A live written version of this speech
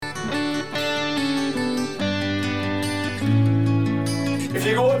If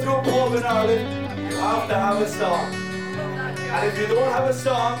you go to a pub in Ireland, you have to have a song. And if you don't have a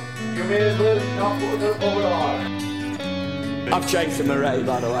song, you may as well not go to the pub at all. I'm chasing Murray,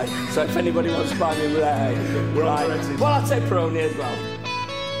 by the way, so if anybody wants to buy me Murray, right. Well, I'd say Peroni as well.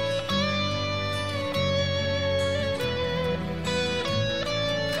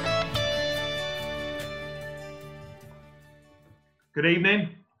 Good evening.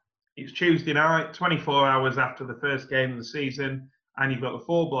 It's Tuesday night, 24 hours after the first game of the season, and you've got the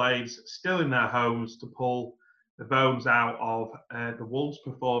Four Blades still in their homes to pull the bones out of the Wolves'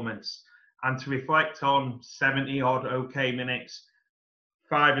 performance and to reflect on 70-odd okay minutes,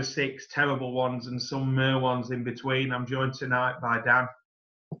 5 or 6 terrible ones and some mere ones in between. I'm joined tonight by Dan.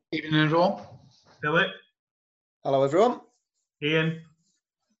 Evening, everyone. Philip. Hello, everyone. Ian.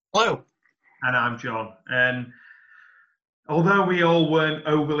 Hello. And I'm John. And although we all weren't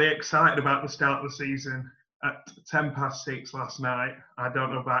overly excited about the start of the season, at 6:10 last night, I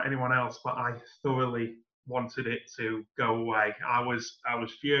don't know about anyone else, but I thoroughly wanted it to go away. I was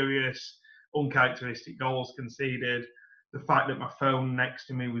furious. Uncharacteristic goals conceded. The fact that my phone next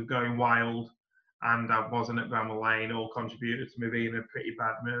to me was going wild and I wasn't at Bramall Lane all contributed to me being in a pretty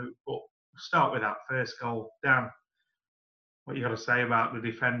bad mood. But we'll start with that first goal. Dan, what you got to say about the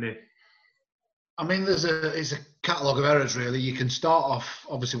defending? I mean, it's a catalogue of errors, really. You can start off,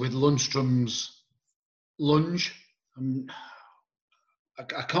 obviously, with Lundstrom's lunge.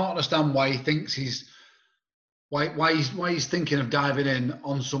 I can't understand why he thinks why he's thinking of diving in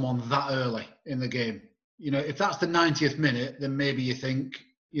on someone that early in the game. You know, if that's the 90th minute, then maybe you think,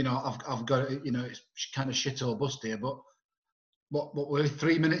 you know, I've got it, you know, it's kind of shit or bust here. But what we're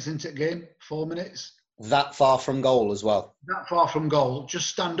 3 minutes into the game, 4 minutes. That far from goal as well. That far from goal. Just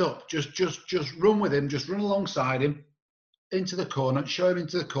stand up. Just run with him. Just run alongside him into the corner. Show him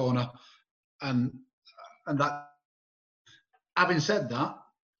into the corner, and that. Having said that,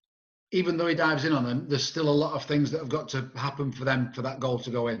 even though he dives in on them, there's still a lot of things that have got to happen for that goal to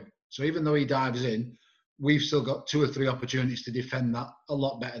go in. So even though he dives in, we've still got 2 or 3 opportunities to defend that a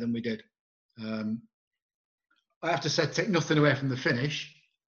lot better than we did. I have to say, take nothing away from the finish.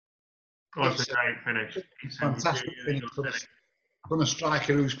 Oh, it's a great finish. Fantastic finish from a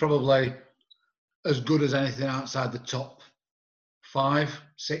striker who's probably as good as anything outside the top 5,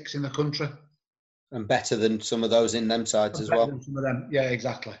 6 in the country. And better than some of those in them sides as well. Some of them. Yeah,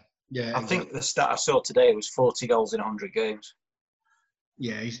 exactly. Yeah, I think the stat I saw today was 40 goals in 100 games.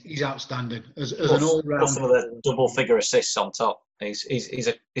 Yeah, he's outstanding as plus, an all-round. Plus some of the double-figure assists on top. He's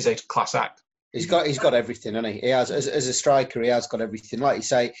a class act. He's got everything, hasn't he? He has as a striker. He has got everything. Like you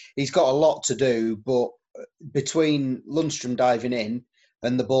say, he's got a lot to do. But between Lundstrom diving in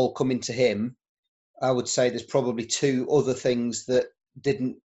and the ball coming to him, I would say there's probably 2 other things that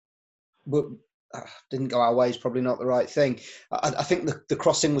didn't go our way. Is probably not the right thing. I think the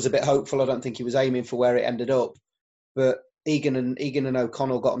crossing was a bit hopeful. I don't think he was aiming for where it ended up. But Egan and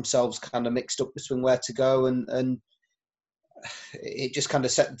O'Connell got themselves kind of mixed up between where to go, and it just kind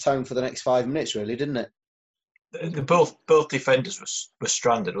of set the tone for the next 5 minutes, really, didn't it? Both defenders were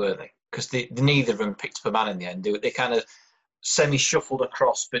stranded, weren't they? Because neither of them picked up a man in the end. They kind of semi-shuffled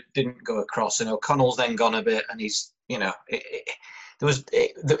across, but didn't go across. And O'Connell's then gone a bit, and he's, you know,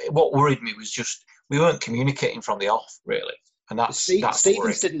 what worried me was just we weren't communicating from the off, really. And that's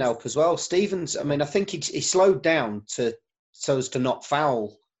Stevens didn't help as well. Stevens, I mean, I think he slowed down so as to not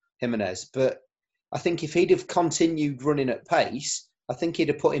foul Jimenez, but I think if he'd have continued running at pace, I think he'd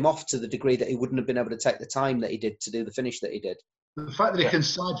have put him off to the degree that he wouldn't have been able to take the time that he did to do the finish that he did. The fact that he can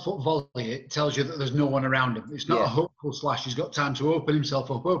side foot volley it tells you that there's no one around him. It's not a hopeful slash. He's got time to open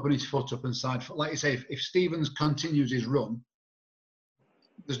himself up, open his foot up and side foot. Like you say, if Stevens continues his run,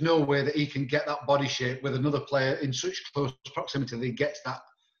 there's no way that he can get that body shape with another player in such close proximity that he gets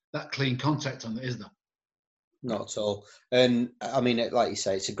that clean contact on it, is there? Not at all. And I mean, like you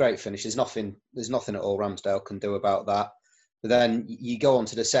say, it's a great finish. There's nothing at all Ramsdale can do about that. But then you go on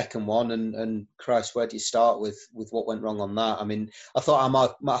to the second one, and Christ, where do you start with what went wrong on that? I mean, I thought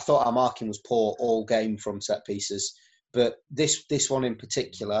our marking was poor all game from set pieces, but this one in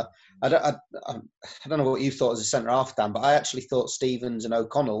particular, I don't know what you thought as a centre half, Dan, but I actually thought Stevens and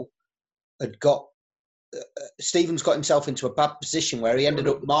O'Connell had got. Stevens got himself into a bad position where he ended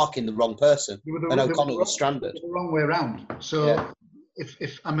up marking the wrong person, and O'Connell was stranded. The wrong way around. So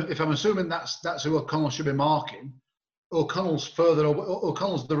if I'm assuming that's who O'Connell should be marking, O'Connell's further over.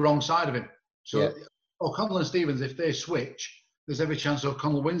 O'Connell's the wrong side of him. So O'Connell and Stevens, if they switch, there's every chance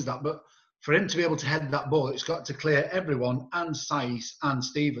O'Connell wins that. But for him to be able to head that ball, it's got to clear everyone and Saiss and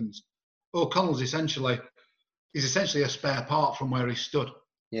Stevens. O'Connell's essentially a spare part from where he stood.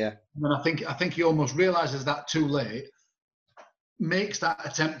 Yeah. And I think he almost realises that too late, makes that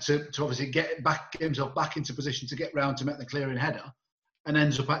attempt to obviously get himself back into position to get round to make the clearing header, and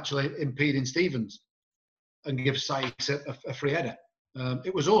ends up actually impeding Stevens and gives Saiss a free header.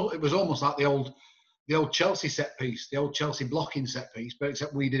 It was almost like the old Chelsea set piece, the old Chelsea blocking set piece, but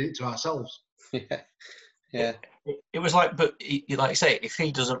except we did it to ourselves. Yeah. It was like, but like you say, if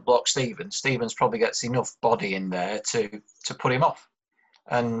he doesn't block Stevens probably gets enough body in there to put him off.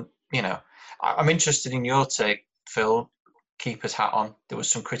 And I'm interested in your take, Phil. Keeper's hat on. There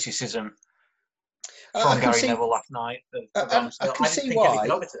was some criticism from Gary Neville last night. I can see why.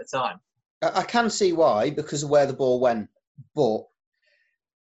 Anything of it at the time. I can see why, because of where the ball went. But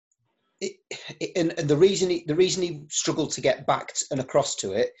and the reason he struggled to get back and across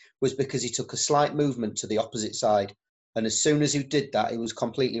to it was because he took a slight movement to the opposite side, and as soon as he did that, he was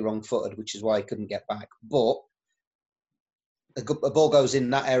completely wrong-footed, which is why he couldn't get back. But a ball goes in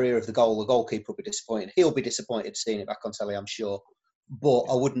that area of the goal, the goalkeeper will be disappointed. He'll be disappointed seeing it back on telly, I'm sure. But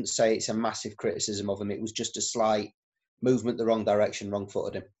I wouldn't say it's a massive criticism of him. It was just a slight movement the wrong direction,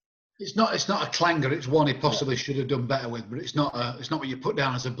 wrong-footed him. It's not a clanger. It's one he possibly should have done better with, but it's not what you put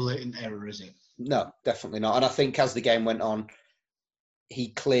down as a blatant error, is it? No, definitely not. And I think as the game went on,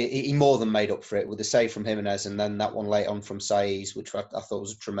 he more than made up for it with the save from Jimenez, and then that one late on from Saiss, which I thought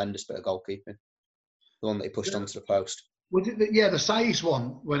was a tremendous bit of goalkeeping. The one that he pushed onto the post. Was it the Saiss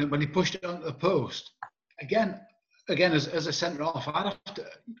one when he pushed it onto the post? Again, as a centre half, I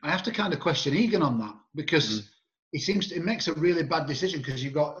have to kind of question Egan on that, because it makes a really bad decision, because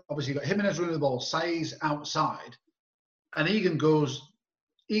you've got Jimenez running the ball, Saiss outside, and Egan goes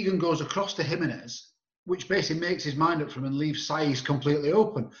across to Jimenez, which basically makes his mind up for him and leaves Saiss completely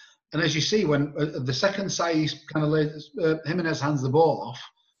open. And as you see, when the second Saiss kind of Jimenez hands the ball off,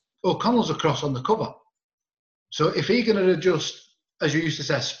 O'Connell's across on the cover. So if Egan had just, as you used to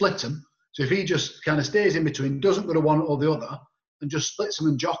say, split him, so if he just kind of stays in between, doesn't go to one or the other, and just splits them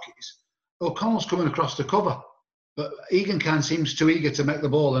and jockeys, O'Connell's coming across the cover. But Egan kind of seems too eager to make the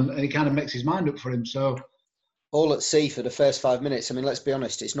ball, and he kind of makes his mind up for him. So all at sea for the first 5 minutes. I mean, let's be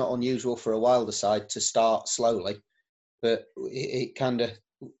honest, it's not unusual for a Wilder side to start slowly, but it kind of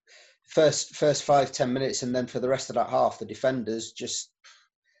first 5-10 minutes, and then for the rest of that half, the defenders just,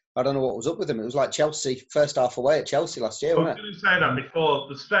 I don't know what was up with them. It was like Chelsea first half away at Chelsea last year, wasn't it? I was going to say that before.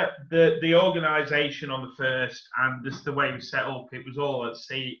 The organisation on the first and just the way we set up, it was all at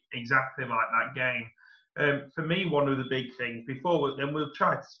sea, exactly like that game. For me, one of the big things then we'll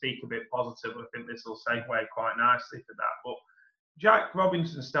try to speak a bit positive. I think this will segue quite nicely for that. But Jack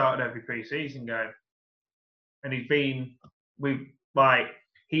Robinson started every pre-season game, and he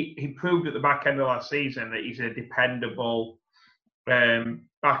proved at the back end of last season that he's a dependable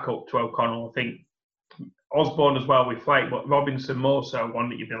backup to O'Connell. I think Osborne as well with Flake, but Robinson more so, one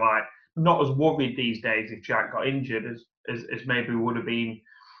that you'd be like not as worried these days if Jack got injured as maybe we would have been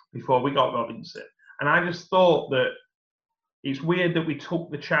before we got Robinson. And I just thought that it's weird that we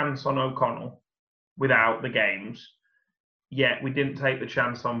took the chance on O'Connell without the games, yet we didn't take the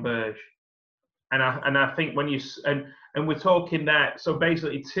chance on Burge. And I think when and we're talking that, so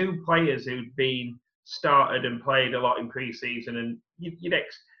basically two players who'd been started and played a lot in pre-season, and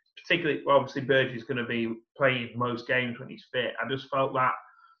particularly, obviously Burge is going to be playing most games when he's fit. I just felt that,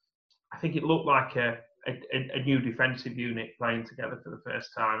 I think it looked like a new defensive unit playing together for the first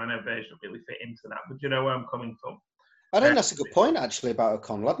time. I know Burge don't really fit into that, but you know where I'm coming from. I think that's a good point, actually, about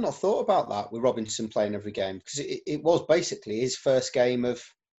O'Connell. I've not thought about that with Robinson playing every game, because it was basically his first game of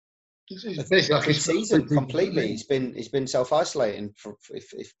the season completely. He's been self-isolating,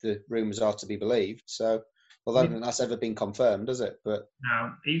 if the rumours are to be believed. So, well, I don't think that's ever been confirmed, has it? But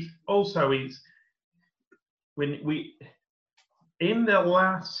no, in the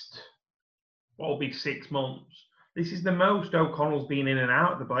last, what will be 6 months, this is the most O'Connell's been in and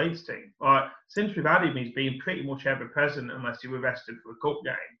out of the Blades team. Like, since we've had him, he's been pretty much ever present unless he was rested for a cup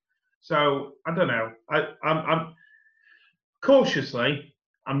game. So, I don't know. I'm cautiously,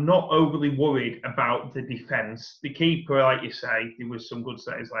 I'm not overly worried about the defence. The keeper, like you say, there was some good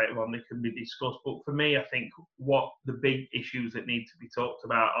saves later on that can be discussed. But for me, I think what the big issues that need to be talked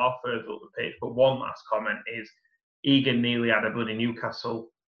about are further up the pitch. But one last comment is Egan nearly had a bloody Newcastle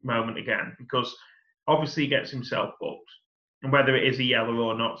moment again, because obviously he gets himself booked, and whether it is a yellow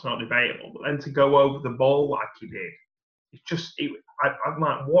or not, it's not debatable. But then to go over the ball like he did, it's just, I'm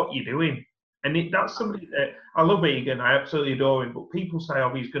like, what are you doing? And that's somebody that, I love Egan, I absolutely adore him, but people say,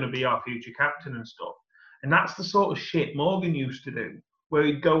 oh, he's going to be our future captain and stuff. And that's the sort of shit Morgan used to do, where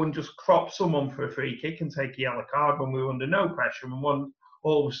he'd go and just crop someone for a free kick and take a yellow card when we were under no pressure, and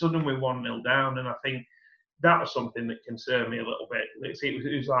all of a sudden we're 1-0 down. And I think that was something that concerned me a little bit.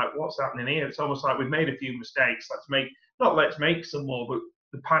 It was like, what's happening here? It's almost like we've made a few mistakes. not let's make some more, but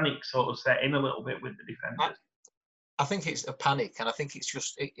the panic sort of set in a little bit with the defenders. I think it's a panic, and I think it's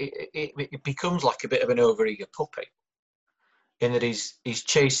just it becomes like a bit of an overeager puppy, in that he's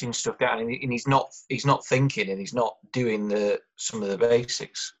chasing stuff down, and he's not thinking, and he's not doing some of the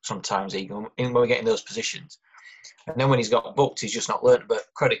basics. Sometimes when we get in those positions, and then when he's got booked, he's just not learned. But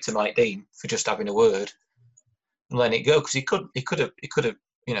credit to Mike Dean for just having a word and letting it go, because he could have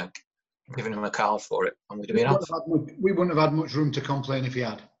given him a card for it, and we'd have been off. We wouldn't have had much room to complain if he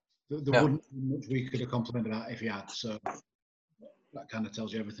had. There wouldn't be much we could have complained about if he had. So that kind of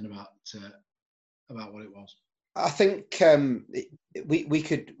tells you everything about what it was. I think we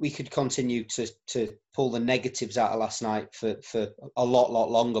could continue to pull the negatives out of last night for a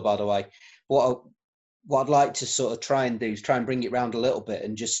lot longer. By the way, what I'd like to sort of try and do is try and bring it round a little bit.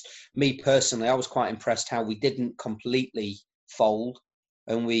 And just me personally, I was quite impressed how we didn't completely fold,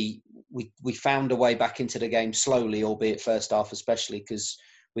 and we found a way back into the game slowly, albeit first half especially, because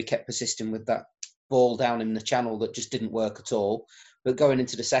we kept persisting with that ball down in the channel that just didn't work at all. But going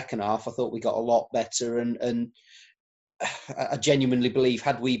into the second half, I thought we got a lot better, and I genuinely believe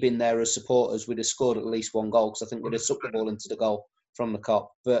had we been there as supporters, we'd have scored at least one goal, because I think we'd have sucked the ball into the goal from the Kop.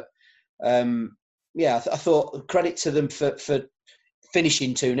 But I thought credit to them for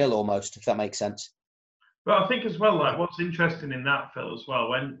finishing 2-0 almost, if that makes sense. But I think as well, like what's interesting in that, Phil, as well,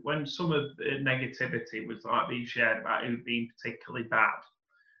 when some of the negativity was like being shared about who being particularly bad.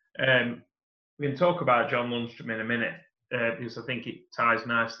 We can talk about John Lundstram in a minute, because I think it ties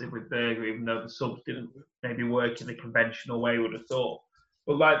nicely with Berger, even though the subs didn't maybe work in the conventional way, would have thought.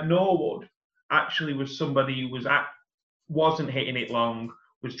 But like Norwood actually was somebody who wasn't hitting it long,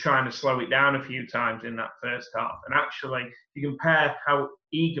 was trying to slow it down a few times in that first half. And actually, if you compare how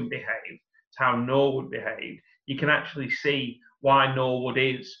Egan behaved to how Norwood behaved, you can actually see why Norwood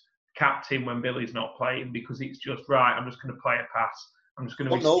is captain when Billy's not playing, because it's just, right, I'm just going to play a pass.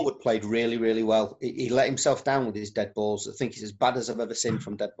 Norwood played really, really well. He let himself down with his dead balls. I think it's as bad as I've ever seen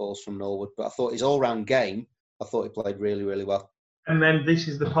from dead balls from Norwood. But I thought his all-round game, I thought he played really, really well. And then this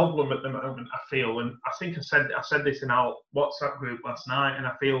is the problem at the moment, I feel. And I think I said this in our WhatsApp group last night, and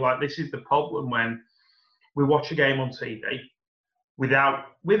I feel like this is the problem when we watch a game on TV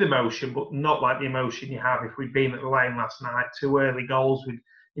with emotion, but not like the emotion you have if we'd been at the Lane last night, 2 early goals with.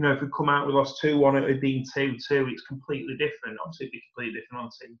 If we come out, we lost 2-1, it would have been 2-2. It's completely different. Obviously, it'd be completely different on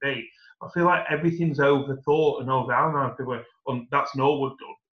TV. I feel like everything's overthought and overanalyzed. People go, that's Norwood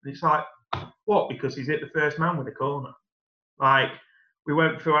done. And it's like, what? Because he's hit the first man with a corner. Like, we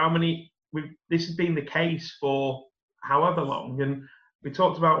went through this has been the case for however long. And we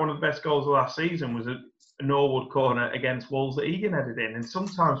talked about one of the best goals of last season was a Norwood corner against Wolves that Egan headed in. And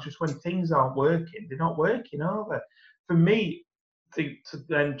sometimes just when things aren't working, they're not working, are they? For me, to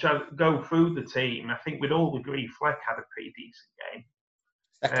then go through the team, I think we'd all agree Fleck had a pretty decent game.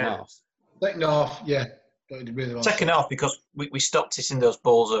 Second half, yeah. Really well. Second half, because we stopped hitting those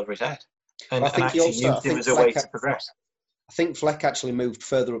balls over his head. And actually used him as a way to progress. I think Fleck actually moved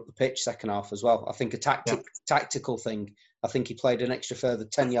further up the pitch second half as well. I think a tactical thing. I think he played an extra further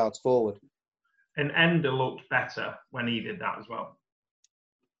 10 yards forward. And Ender looked better when he did that as well.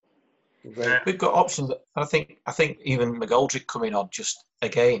 We've got options. I think even McGoldrick coming on, just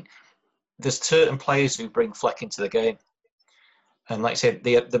again, there's certain players who bring Fleck into the game, and like I said,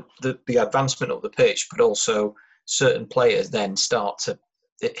 the advancement of the pitch, but also certain players then start to.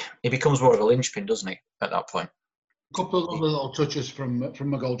 It becomes more of a linchpin, doesn't it? At that point, a couple of little touches from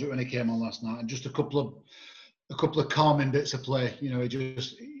McGoldrick when he came on last night, and just a couple of calming bits of play. He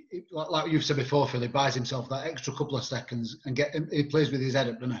just. Like you've said before, Phil, he buys himself that extra couple of seconds and he plays with his head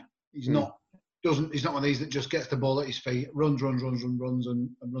up, doesn't he? He's not one of these that just gets the ball at his feet, runs and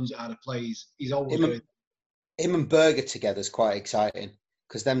runs it out of play. He's always good. Him and Berger together is quite exciting,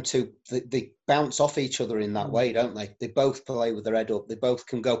 because them two, they bounce off each other in that way, don't they? They both play with their head up. They both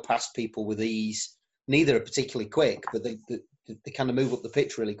can go past people with ease. Neither are particularly quick, but they kind of move up the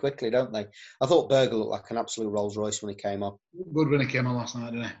pitch really quickly, don't they? I thought Berger looked like an absolute Rolls Royce when he came on. Good when he came on last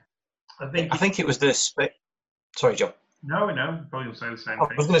night, didn't he? I think it was the Sorry, John. No, probably will say the same thing.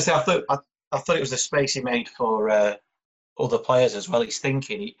 I was going to say, I thought it was the space he made for other players as well. He's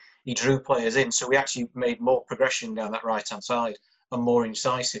thinking, he drew players in, so we actually made more progression down that right-hand side and more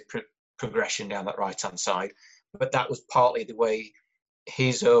incisive progression down that right-hand side. But that was partly the way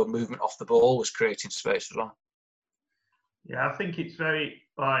his movement off the ball was creating space as well. Yeah, I think it's very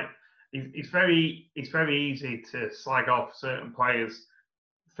it's very easy to slag off certain players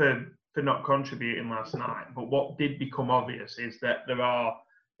for not contributing last night. But what did become obvious is that there are,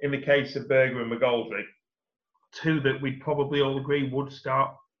 in the case of Berger and McGoldrick, two that we'd probably all agree would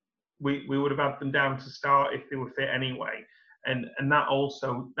start we would have had them down to start if they were fit anyway. And that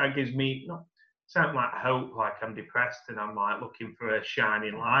gives me not sound like hope, like I'm depressed and I'm like looking for a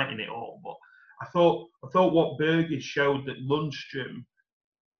shining light in it all. But I thought what Burgess showed that Lundstram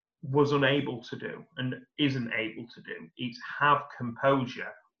was unable to do and isn't able to do is have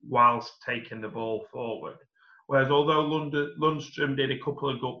composure whilst taking the ball forward. Whereas although Lundstram did a couple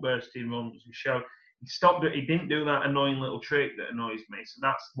of gut bursting runs, he stopped it. He didn't do that annoying little trick that annoys me. So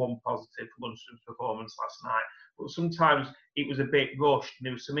that's one positive for Lundstram's performance last night. But sometimes it was a bit rushed.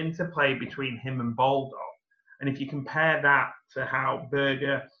 There was some interplay between him and Baldock. And if you compare that to how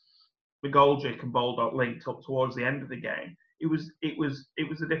Berger, McGoldrick and Baldock linked up towards the end of the game, it was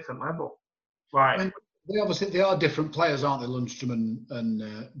a different level. Right. I mean, they are different players, aren't they? Lundstram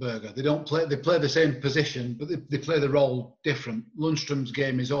and Berger. They play the same position, but they play the role different. Lundstram's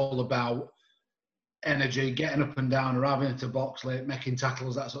game is all about energy, getting up and down, arriving into box late, making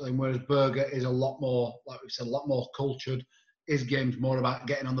tackles, that sort of thing. Whereas Berger is a lot more, like we said, a lot more cultured. His game's more about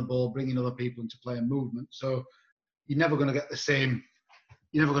getting on the ball, bringing other people into play and movement. So you're never going to get the same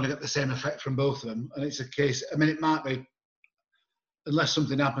effect from both of them. And it's a case. I mean, it might be, unless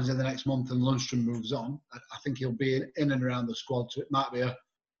something happens in the next month and Lundstram moves on, I think he'll be in and around the squad. So it might be a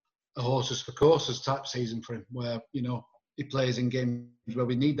horses for courses type season for him, where he plays in games where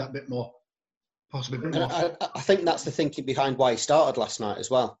we need that bit more. Possibly. I think that's the thinking behind why he started last night as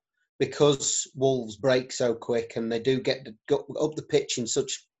well, because Wolves break so quick and they do get up the pitch in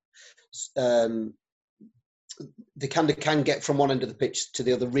such. They can get from one end of the pitch to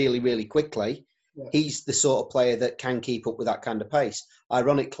the other really, really quickly. Yeah. He's the sort of player that can keep up with that kind of pace.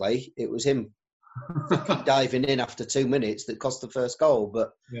 Ironically, it was him diving in after 2 minutes that cost the first goal.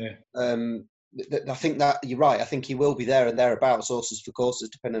 But yeah. I think that you're right. I think he will be there and thereabouts, horses for courses,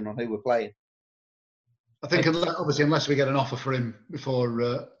 depending on who we're playing. I think, obviously, unless we get an offer for him before,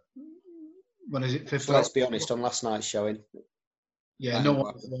 when is it? 5th. So let's be honest, on last night's showing. Yeah,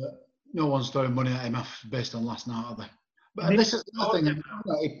 no one's throwing money at him based on last night, are they? But this is the thing.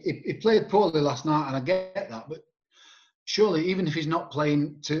 He played poorly last night, and I get that. But surely, even if he's not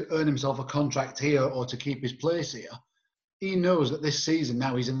playing to earn himself a contract here or to keep his place here, he knows that this season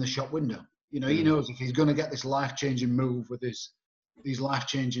now he's in the shop window. He knows if he's going to get this life-changing move with these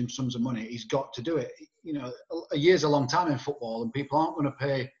life-changing sums of money, he's got to do it. A year's a long time in football, and people aren't going to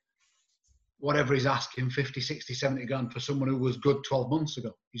pay whatever he's asking, 50, 60, 70 grand for someone who was good 12 months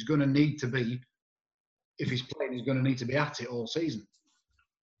ago. He's going to need to be, if he's playing, he's going to need to be at it all season.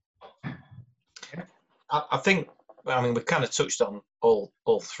 I think, we've kind of touched on all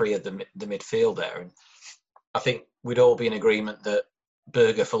three of the midfield there, and I think we'd all be in agreement that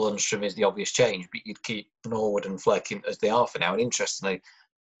Berger for Lundstram is the obvious change, but you'd keep Norwood and Fleck as they are for now. And interestingly,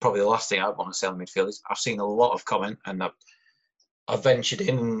 probably the last thing I want to say on the midfield is I've seen a lot of comment, and I've ventured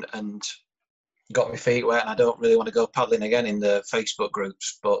in and got my feet wet, and I don't really want to go paddling again in the Facebook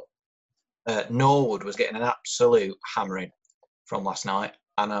groups, but Norwood was getting an absolute hammering from last night.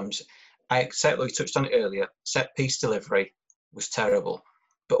 And I accept, like we touched on it earlier, set piece delivery was terrible.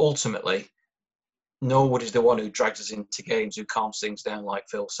 But ultimately, Norwood is the one who drags us into games, who calms things down, like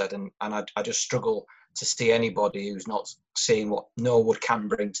Phil said. And I just struggle to see anybody who's not seeing what Norwood can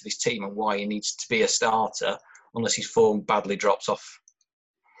bring to this team and why he needs to be a starter, unless his form badly drops off.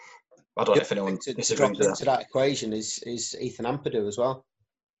 I don't know if anyone disagrees with that. That equation is Ethan Ampadu as well.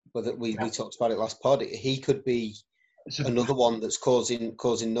 But we talked about it last pod. He could be another one that's causing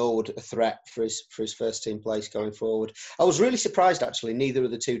Norwood a threat for his first team place going forward. I was really surprised, actually, neither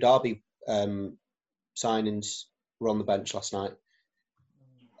of the two Derby signings were on the bench last night.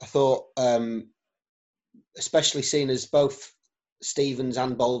 I thought, especially seeing as both Stevens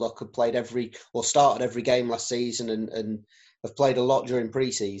and Baldock had started every game last season and have played a lot during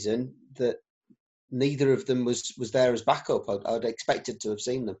pre-season, that neither of them was there as backup. I'd expected to have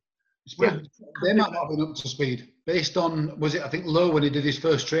seen them. Yeah. They might not have been up to speed. Based on, I think Lowe, when he did his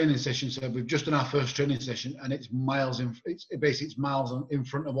first training session, said we've just done our first training session and it's miles in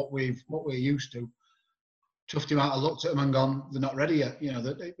front of what we're used to. Tufty might have looked at them and gone, they're not ready yet.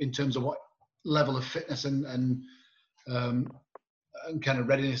 In terms of what level of fitness and kind of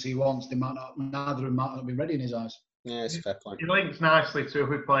readiness he wants, neither of them might not be ready in his eyes. Yeah, it's a fair point. It links nicely to if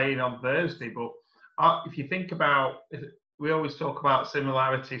we're playing on Thursday, but if you think about, we always talk about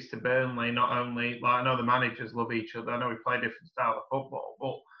similarities to Burnley, not only, I know the managers love each other, I know we play different style of football,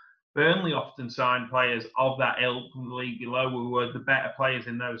 but Burnley often sign players of that ilk from the league below who were the better players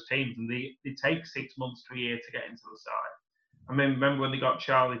in those teams, and they take 6 months to a year to get into the side. I remember when they got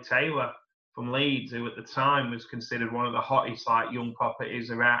Charlie Taylor from Leeds, who at the time was considered one of the hottest young properties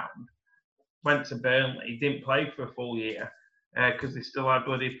around, went to Burnley, didn't play for a full year, because they still had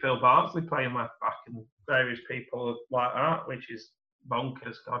bloody Phil Bardsley playing left back and various people like that, which is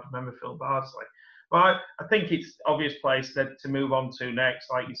bonkers. God, remember Phil Bardsley. But I think it's obvious place to move on to next,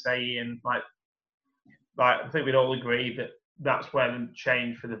 like you say, Ian. Like I think we'd all agree that that's where the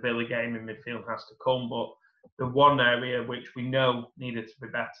change for the Villa game in midfield has to come. But the one area which we know needed to be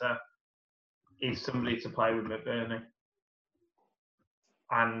better is somebody to play with McBurney.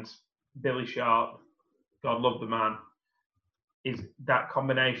 And Billy Sharp, God love the man, is that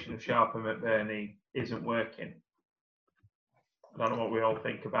combination of Sharp and McBurney isn't working. I don't know what we all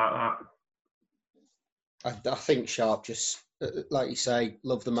think about I think Sharp just, like you say,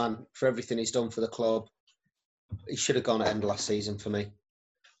 love the man for everything he's done for the club. He should have gone at end last season for me.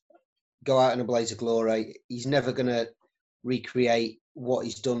 Go out in a blaze of glory. He's never going to recreate what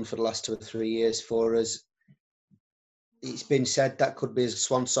he's done for the last 2 or 3 years for us. It's been said that could be his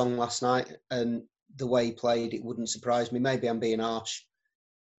swan song last night, and the way he played, it wouldn't surprise me. Maybe I'm being harsh,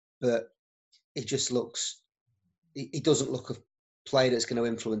 but it just looks, he doesn't look a player that's going to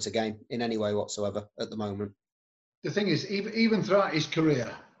influence a game in any way whatsoever at the moment. The thing is, even throughout his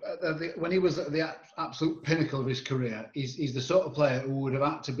career, when he was at the absolute pinnacle of his career, he's the sort of player who would have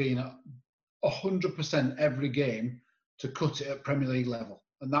had to be in 100% every game to cut it at Premier League level.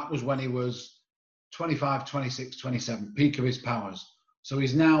 And that was when he was 25, 26, 27, peak of his powers. So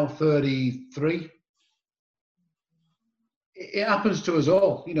he's now 33. It happens to us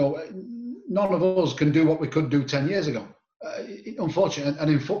all. You know, none of us can do what we could do 10 years ago. Unfortunately, and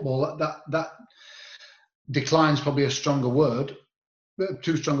in football, that decline's probably a stronger word,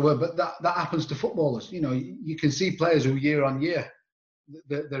 too strong a word, but that happens to footballers. You know, you can see players who year on year,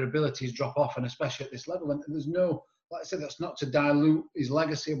 their abilities drop off, and especially at this level. And there's no, like I said, that's not to dilute his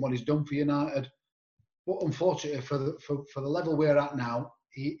legacy and what he's done for United. But unfortunately, for the level we're at now,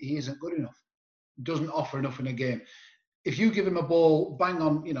 he isn't good enough. Doesn't offer enough in a game. If you give him a ball, bang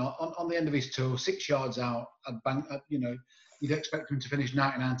on, you know, on the end of his toe, 6 yards out, you know, you'd expect him to finish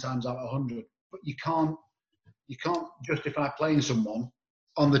 99 times out of 100. But you can't justify playing someone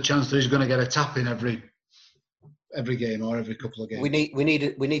on the chance that he's going to get a tap in every game or every couple of games. We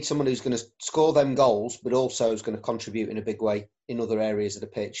need someone who's going to score them goals, but also is going to contribute in a big way in other areas of the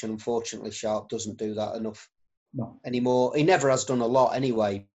pitch. And unfortunately, Sharp doesn't do that enough anymore. He never has done a lot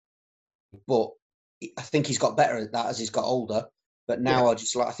anyway, but I think he's got better at that as he's got older. But now I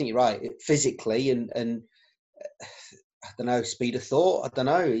think you're right. Physically and I don't know, speed of thought. I don't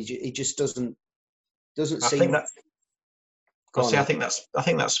know. He just doesn't seem. I think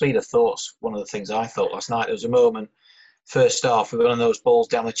that speed of thought's one of the things I thought last night. There was a moment, first half, we were on those balls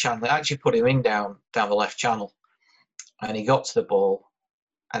down the channel. It actually put him in down the left channel, and he got to the ball,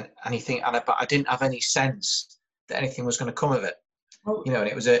 but I didn't have any sense that anything was going to come of it. You know, and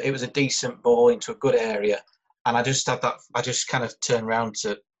it was a decent ball into a good area, and I just had that. I just kind of turned around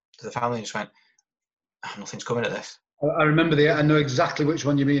to the family and just went, "Nothing's coming of this." I remember I know exactly which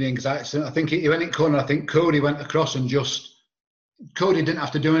one you mean. I think he went in corner. I think Cody went across and Cody didn't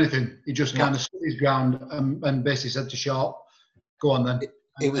have to do anything. He just kind of stood his ground and basically said to Sharp, "Go on then."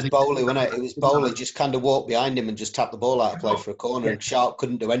 It was Bowley, wasn't it? It was Bowley just kind of walked behind him and just tapped the ball out of play for a corner, and Sharp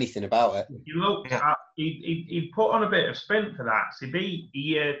couldn't do anything about it. You look, he put on a bit of spin for that.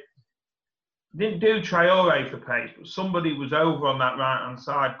 He didn't do Traore for pace, but somebody was over on that right-hand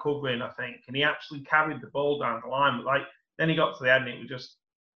side covering, I think, and he actually carried the ball down the line. But then he got to the end, and it was just,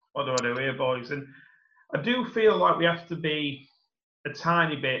 what do I do here, boys? And I do feel like we have to be a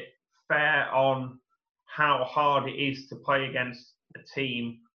tiny bit fair on how hard it is to play against a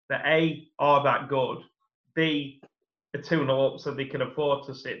team that A, are that good, B, are 2-0 up so they can afford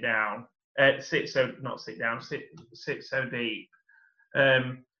to sit so deep.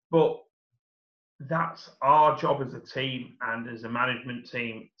 But that's our job as a team and as a management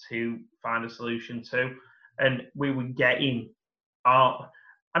team to find a solution to. And we were getting, I'd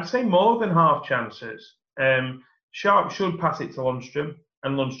say, more than half chances. Sharp should pass it to Lundstram,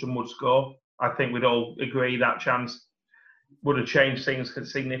 and Lundstram would score. I think we'd all agree that chance would have changed things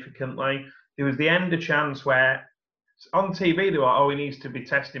significantly. There was the end of chance where, on TV, they were, he needs to be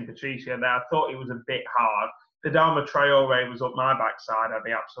testing Patricio there. I thought it was a bit hard. If Adama Traore was up my backside, I'd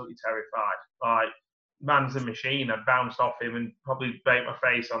be absolutely terrified. Like, man's a machine. I'd bounced off him and probably bait my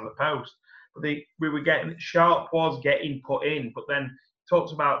face on the post. But Sharp was getting put in, but then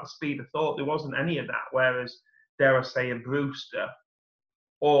talked about the speed of thought. There wasn't any of that. Whereas, dare I say, a Brewster,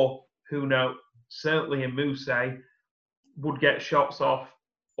 or who knows, certainly a Moussa, would get shots off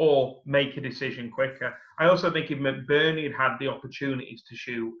or make a decision quicker. I also think if McBurney had the opportunities to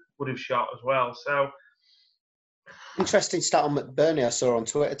shoot, would have shot as well. So, interesting stat on McBurney I saw on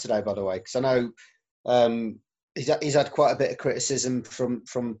Twitter today, by the way, because I know he's had quite a bit of criticism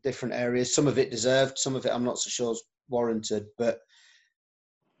from different areas. Some of it deserved, some of it I'm not so sure is warranted. But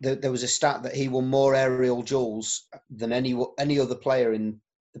there was a stat that he won more aerial duels than any other player in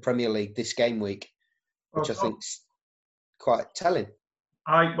the Premier League this game week, which I think's quite telling.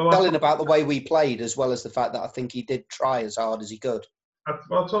 Telling about the way we played, as well as the fact that I think he did try as hard as he could. I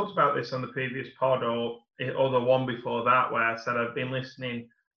talked about this on the previous pod or the one before that, where I said I've been listening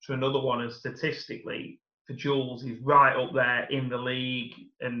to another one, and statistically, for duels, he's right up there in the league,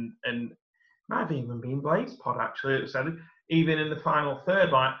 and might have even been Blade's pod actually. It said even in the final third,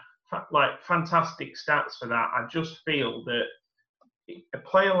 like fantastic stats for that. I just feel that a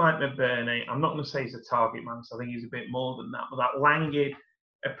player like McBurney, I'm not going to say he's a target man, so I think he's a bit more than that, but that languid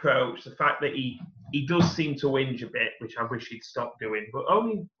approach, the fact that he does seem to whinge a bit, which I wish he'd stop doing, but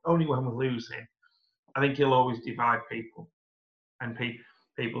only when we're losing. I think he'll always divide people and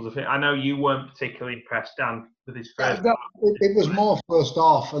people's. I know you weren't particularly impressed, Dan, with his first. It was more first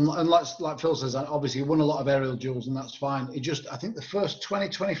off, and like Phil says, obviously he won a lot of aerial duels, and that's fine. I think the first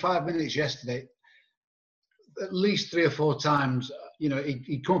 20-25 minutes yesterday, at least 3 or 4 times,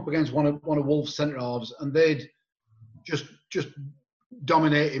 he'd come up against one of Wolves' centre halves, and they'd just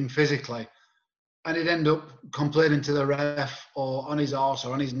dominate him physically, and he'd end up complaining to the ref or on his arse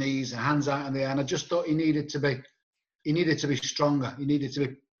or on his knees, hands out in the air. And I just thought he needed to be stronger. He needed to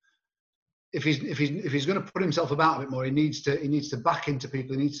be. If he's going to put himself about a bit more, he needs to back into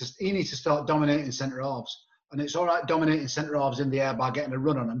people. He needs to start dominating centre halves. And it's all right dominating centre halves in the air by getting a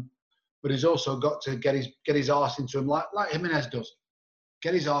run on them, but he's also got to get his arse into him like Jimenez does.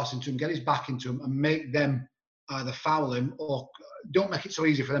 Get his arse into him, get his back into him, and make them either foul him or don't make it so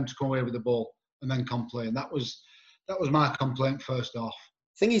easy for them to come away with the ball and then complain. That was my complaint first off.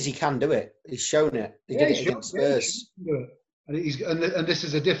 Thing is, he can do it. He's shown it. He did it against Spurs. And this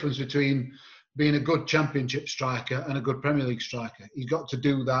is a difference between being a good Championship striker and a good Premier League striker. He's got to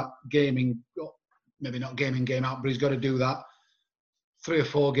do that maybe not game in, game out, but he's got to do that 3 or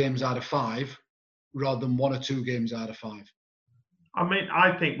 4 games out of 5 rather than 1 or 2 games out of 5. I mean,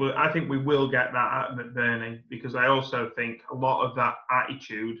 I think we will get that out of McBurney, because I also think a lot of that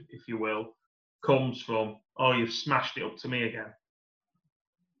attitude, if you will, comes from, oh, you've smashed it up to me again.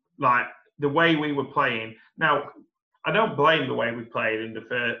 Like the way we were playing. Now, I don't blame the way we played in the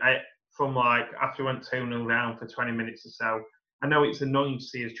first. From like after we went 2-0 down for 20 minutes or so. I know it's annoying to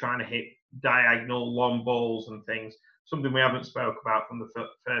see us trying to hit diagonal long balls and things. Something we haven't spoke about from the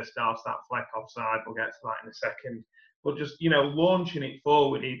first half, that Fleck offside. We'll get to that in a second. But just, launching it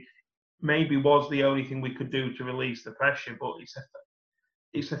forward, it maybe was the only thing we could do to release the pressure. But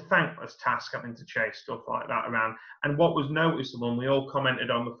it's a thankless task having to chase stuff like that around. And what was noticeable, and we all commented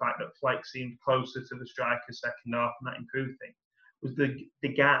on the fact that Fleck seemed closer to the striker second half, and that improved things, was the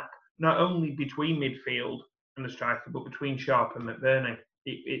gap, not only between midfield and the striker, but between Sharp and McBurney.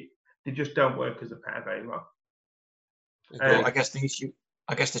 They just don't work as a pair very well. I guess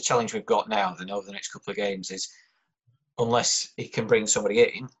the challenge we've got now, then over the next couple of games, is unless he can bring somebody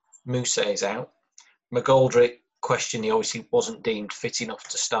in, Moussa is out. McGoldrick, question, he obviously wasn't deemed fit enough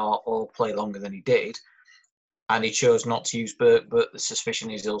to start or play longer than he did, and he chose not to use Burke, but the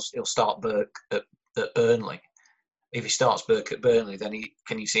suspicion is he'll start Burke at Burnley. If he starts Burke at Burnley, then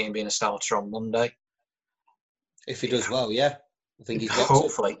can you see him being a starter on Monday? If he does well, yeah. I think he's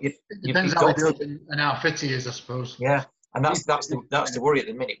hopefully. It depends how he does and how fit he is, I suppose. Yeah, and that's the worry at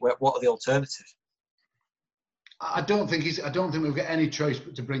the minute. What are the alternatives? I don't think we've got any choice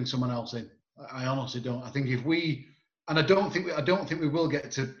but to bring someone else in. I honestly don't. I think I don't think we will get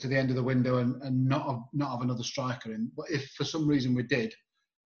to the end of the window and not have another striker in. But if for some reason we did,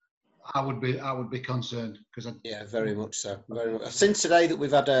 I would be concerned because yeah, very much so. Very much. Since today that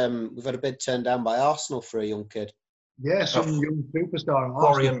we've had a bid turned down by Arsenal for a young kid. Yeah, some young superstar.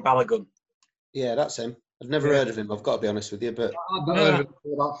 Florian Balogun. Yeah, that's him. I've never heard of him. I've got to be honest with you, but I've not heard of him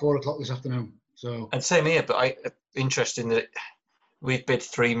until about 4 o'clock this afternoon. So and same here, but interesting that we've bid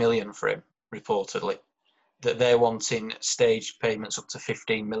 3 million for him reportedly. That they're wanting stage payments up to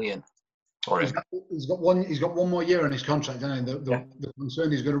 15 million for him. He's got one more year on his contract, hasn't he? The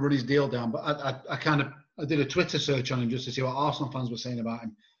concern is going to run his deal down. But I did a Twitter search on him just to see what Arsenal fans were saying about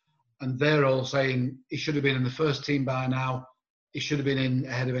him, and they're all saying he should have been in the first team by now. He should have been in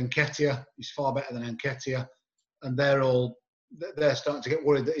ahead of Nketiah. He's far better than Nketiah, and they're starting to get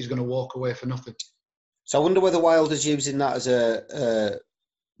worried that he's going to walk away for nothing. So I wonder whether Wilder's using that as a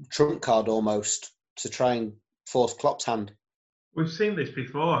trump card almost to try and force Klopp's hand. We've seen this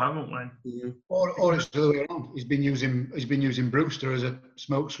before, haven't we? Mm-hmm. Or it's the other way around. He's been using Brewster as a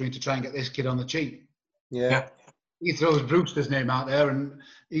smokescreen to try and get this kid on the cheap. Yeah. He throws Brewster's name out there, and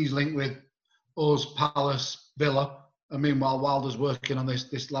he's linked with us, Palace, Villa, and meanwhile Wilder's working on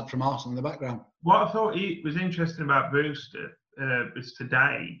this lad from Arsenal in the background. What I thought was interesting about Brewster was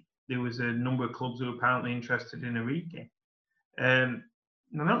today there was a number of clubs who were apparently interested in Origi. I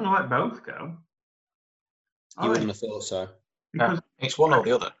don't know, let both go. You wouldn't have thought so. Because it's one or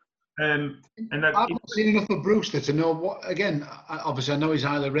the other. and I've not seen enough of Brewster to know what. Again, obviously I know he's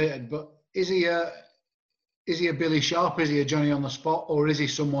highly rated, but is he a Billy Sharp? Is he a Johnny on the spot, or is he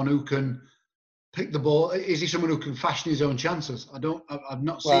someone who can pick the ball? Is he someone who can fashion his own chances? I've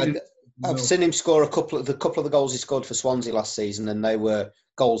not seen. I've seen him score a couple of the goals he scored for Swansea last season, and they were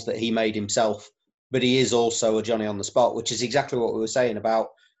goals that he made himself. But he is also a Johnny on the spot, which is exactly what we were saying about.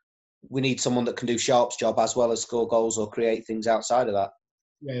 We need someone that can do Sharp's job as well as score goals or create things outside of that.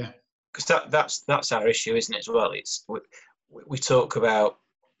 Yeah, because that's our issue, isn't it? As well, it's we talk about,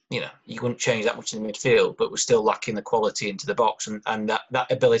 you wouldn't change that much in the midfield, but we're still lacking the quality into the box and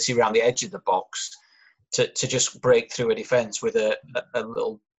that ability around the edge of the box to just break through a defence with a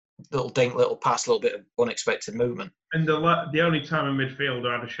little dink, little pass, a little bit of unexpected movement. And the only time a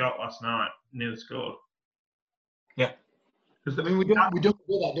midfielder had a shot last night, nearly scored. Yeah. I mean, we don't do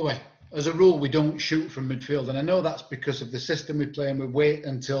that, do we? As a rule, we don't shoot from midfield, and I know that's because of the system we play, and we wait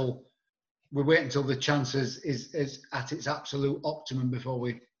until the chance is at its absolute optimum before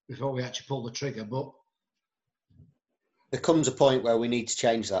we actually pull the trigger. But there comes a point where we need to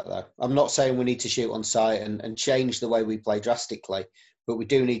change that, though. I'm not saying we need to shoot on sight and change the way we play drastically, but we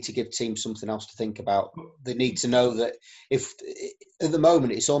do need to give teams something else to think about. They need to know that if at the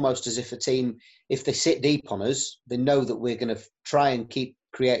moment it's almost as if a team, if they sit deep on us, they know that we're going to try and keep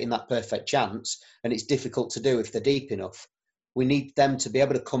creating that perfect chance, and it's difficult to do if they're deep enough. We need them to be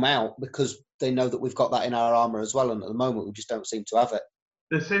able to come out because they know that we've got that in our armour as well, and at the moment we just don't seem to have it.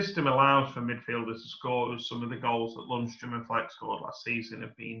 The system allows for midfielders to score. Some of the goals that Lundstram and Fleck scored last season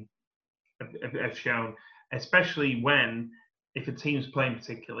have shown, especially when, if a team's playing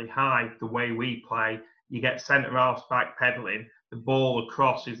particularly high, the way we play, you get centre-halves backpedaling, the ball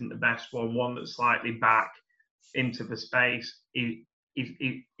across isn't the best one that's slightly back into the space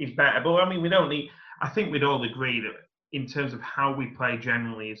is better. But I mean, I think we'd all agree that in terms of how we play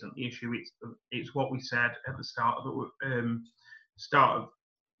generally isn't the issue. It's what we said at the start of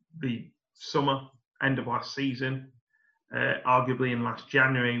the summer, end of last season. Arguably in last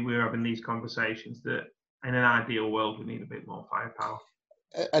January, we were having these conversations that in an ideal world, we need a bit more firepower.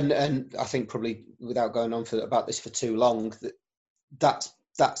 And I think probably without going on about this for too long, that's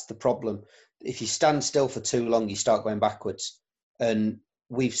the problem. If you stand still for too long, you start going backwards. And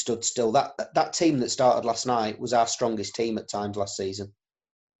we've stood still. That team that started last night was our strongest team at times last season.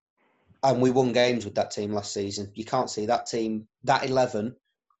 And we won games with that team last season. You can't see that team, that 11,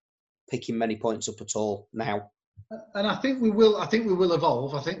 picking many points up at all now. And I think we will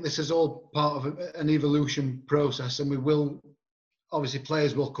evolve. I think this is all part of an evolution process, and we will, obviously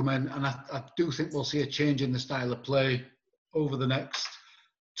players will come in, and I do think we'll see a change in the style of play over the next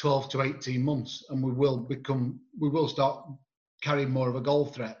 12 to 18 months, and we will start carrying more of a goal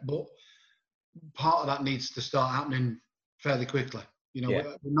threat. But part of that needs to start happening fairly quickly. We're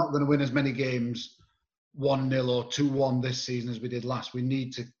not going to win as many games 1-0 or 2-1 this season as we did last. We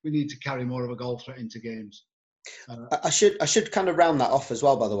need to carry more of a goal threat into games. I should kind of round that off as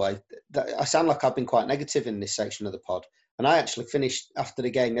well, by the way. I sound like I've been quite negative in this section of the pod, and I actually finished after the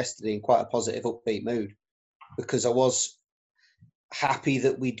game yesterday in quite a positive, upbeat mood, because I was happy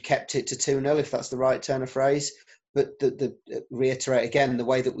that we'd kept it to 2-0, if that's the right turn of phrase. But the reiterate again, the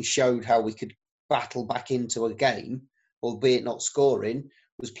way that we showed how we could battle back into a game, albeit not scoring,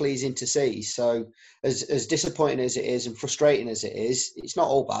 was pleasing to see. So as disappointing as it is and frustrating as it is, it's not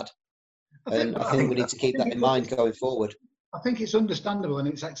all bad. And I think we need to keep that in mind going forward. I think it's understandable and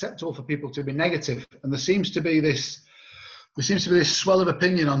it's acceptable for people to be negative. And there seems to be this swell of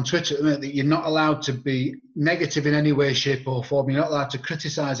opinion on Twitter at the minute that you're not allowed to be negative in any way, shape or form. You're not allowed to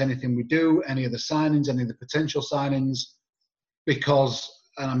criticise anything we do, any of the signings, any of the potential signings, because,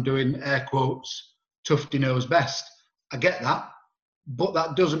 and I'm doing air quotes, Tufty knows best. I get that, but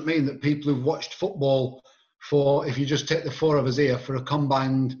that doesn't mean that people who've watched football for, if you just take the four of us here, for a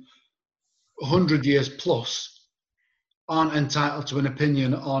combined 100 years plus, aren't entitled to an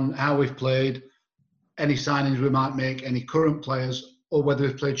opinion on how we've played, any signings we might make, any current players, or whether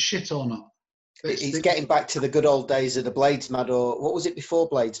we've played shit or not. He's getting back to the good old days of the Bladesmad, or what was it before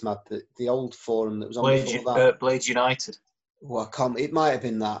Bladesmad? The old forum that was on before that. Blades United. Well, it might have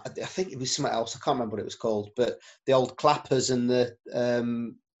been that. I think it was something else. I can't remember what it was called. But the old clappers and the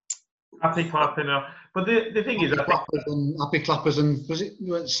happy clapping. But the thing is, happy clappers and was it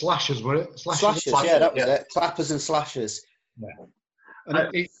slashers? Were it slashers? Yeah, that was it. Clappers and slashers. Yeah.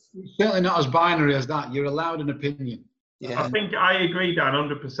 And It's certainly not as binary as that. You're allowed an opinion. I think I agree, Dan,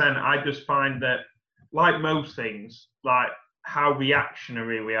 100%. I just find that, like most things, like how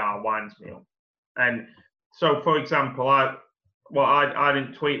reactionary we are winds me up. And so, for example, I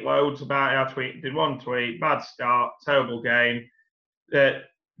didn't tweet loads about it. Did one tweet, bad start, terrible game,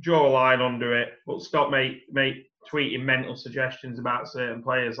 draw a line under it, but stop tweeting mental suggestions about certain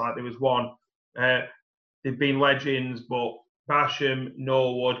players. Like there was one, they've been legends, but Basham,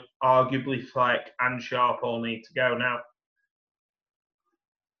 Norwood, arguably Fleck and Sharp all need to go. Now,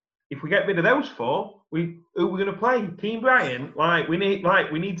 if we get rid of those four, who are we going to play? Keane Bryant? We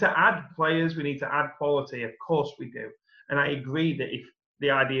need to add players, we need to add quality. Of course we do. And I agree that if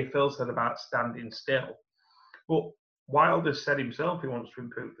the idea Phil said about standing still, but Wilder said himself he wants to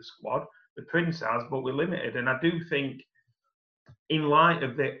improve the squad. The Prince has, but we're limited. And I do think, in light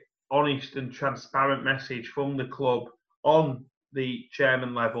of the honest and transparent message from the club on the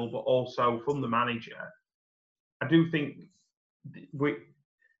chairman level, but also from the manager, I do think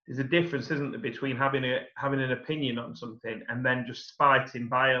there's a difference, isn't there, between having an opinion on something and then just spiting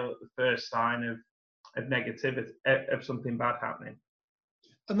bile at the first sign of negativity, of something bad happening.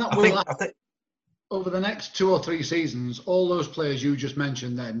 And that will happen. Over the next 2 or 3 seasons, all those players you just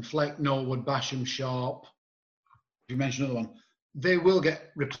mentioned then, Fleck, Norwood, Basham, Sharp, you mentioned another one, they will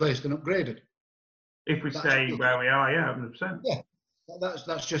get replaced and upgraded. If we stay where we are, yeah, 100%. Yeah,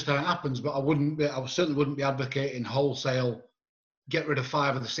 that's just how it happens. But I certainly wouldn't be advocating wholesale, get rid of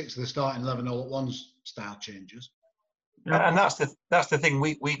 5 of the 6 of the starting 11 all at once style changes. Yeah. And that's the thing.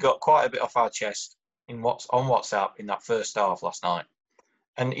 We got quite a bit off our chest on WhatsApp in that first half last night.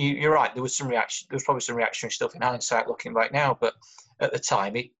 And you're right. There was probably some reactionary stuff in hindsight, looking back now. But at the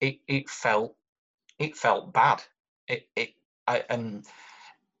time, it felt bad. And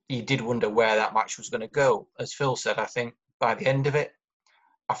you did wonder where that match was going to go. As Phil said, I think by the end of it,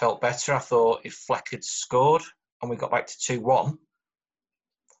 I felt better. I thought if Fleck had scored and we got back to 2-1,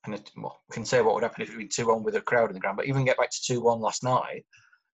 and we can say what would happen if it had been 2-1 with a crowd in the ground, but even get back to 2-1 last night,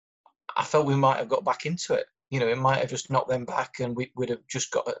 I felt we might have got back into it. It might have just knocked them back and we'd have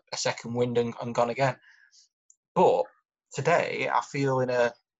just got a second wind and gone again. But today, I feel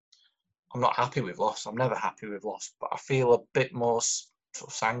I'm not happy with loss. I'm never happy with loss, but I feel a bit more sort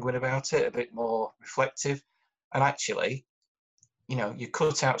of sanguine about it, a bit more reflective. And actually, you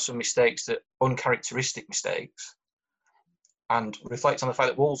cut out some mistakes, that uncharacteristic mistakes, and reflect on the fact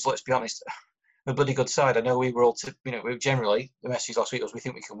that Wolves, let's be honest, a bloody good side. I know we were all, generally, the message last week was we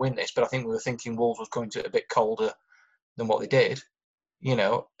think we can win this, but I think we were thinking Wolves was coming to it a bit colder than what they did. We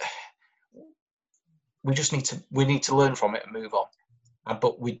need to learn from it and move on.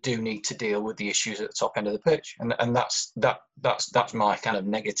 But we do need to deal with the issues at the top end of the pitch, and that's my kind of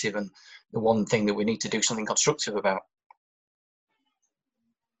negative, and the one thing that we need to do something constructive about.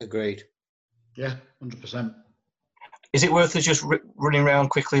 Agreed. Yeah, 100%. Is it worth us just running around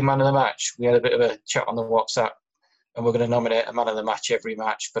quickly man of the match? We had a bit of a chat on the WhatsApp, and we're going to nominate a man of the match every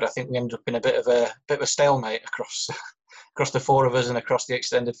match. But I think we end up in a bit of a stalemate across the 4 of us and across the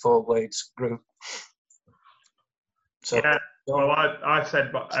extended Four Blades group. So, yeah. Well, I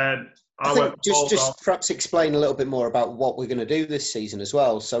said, but I think just perhaps explain a little bit more about what we're going to do this season as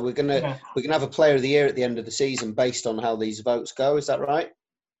well. So we're going to have a Player of the Year at the end of the season based on how these votes go. Is that right?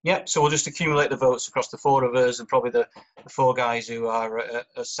 Yeah. So we'll just accumulate the votes across the 4 of us, and probably the 4 guys who are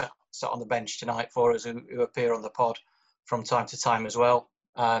sat on the bench tonight for us, who appear on the pod from time to time as well.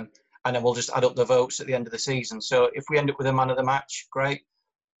 And then we'll just add up the votes at the end of the season. So if we end up with a man of the match, great.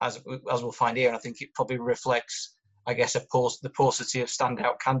 As we'll find here, and I think it probably reflects, I guess, the paucity of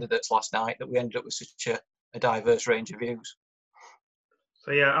standout candidates last night, that we ended up with such a diverse range of views.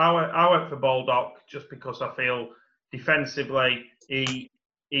 So yeah, I went for Baldock just because I feel defensively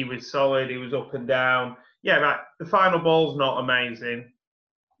he was solid, he was up and down. Yeah, right. The final ball's not amazing.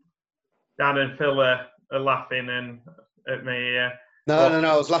 Dan and Phil are laughing at me. No.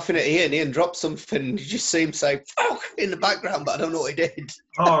 I was laughing at Ian. Ian dropped something. You just see him say "fuck" in the background, but I don't know what he did.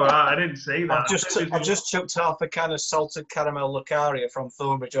 All right, I didn't see that. I just chucked half a can of salted caramel Lucaria from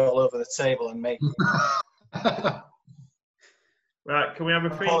Thornbridge all over the table and me. Right, can we have a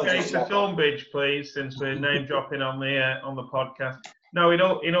free case of Thornbridge, please, since we're name dropping on the podcast? No, in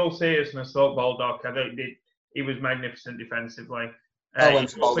all seriousness, thought Baldock. I think he was magnificent defensively. I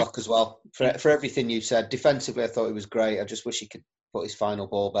went for Baldock as well for everything you said. Defensively, I thought he was great. I just wish he could put his final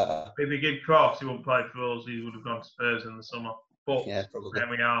ball better. If he did cross, he wouldn't play for us. He would have gone to Spurs in the summer. But yeah, probably. There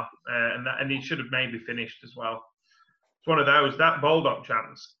we are, and he should have maybe finished as well. It's one of those, that Baldock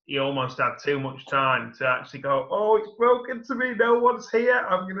chance, he almost had too much time to actually go, oh, it's broken to me, no one's here,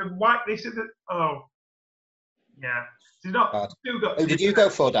 I'm going to whack this in the... Oh. Yeah. He's not. Bad. Still got Who to did be- you go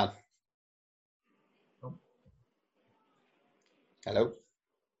for, Dan? Oh. Hello,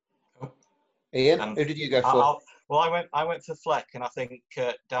 Oh. Ian. And Who did you go for? I went for Fleck, and I think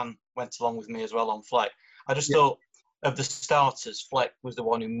Dan went along with me as well on Fleck. I just Yeah. thought of the starters, Fleck was the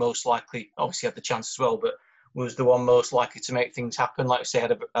one who most likely, obviously had the chance as well, but was the one most likely to make things happen. Like I say,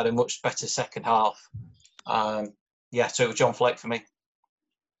 had a much better second half. So it was John Fleck for me.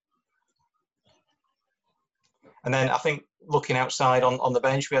 And then I think looking outside on the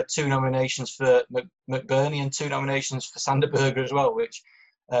bench, we had 2 nominations for McBurney and 2 nominations for Sanderberger as well, which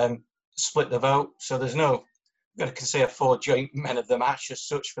split the vote. So there's no, we've got to consider 4 joint men of the match as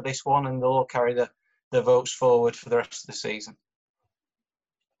such for this one, and they'll all carry the votes forward for the rest of the season.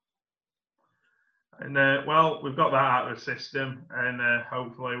 And we've got that out of the system, and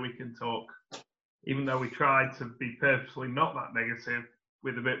hopefully we can talk, even though we tried to be purposely not that negative,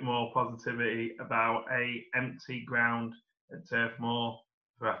 with a bit more positivity about a empty ground at Turf Moor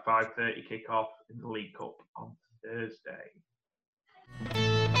for a 5:30 kick-off in the League Cup on Thursday.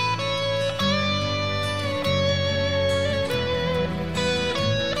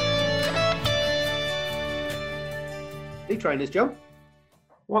 New trainers, John.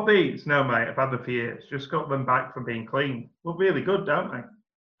 What these? No, mate, I've had them for years. Just got them back from being cleaned. Look really good, don't they?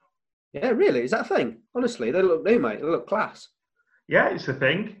 Yeah, really? Is that a thing? Honestly, they look new, mate. They look class. Yeah, it's a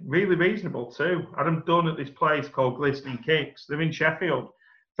thing. Really reasonable too. I had them done at this place called Glistening Kicks. They're in Sheffield.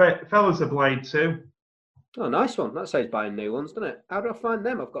 Fellas are Blade too. Oh, nice one. That saves buying new ones, doesn't it? How do I find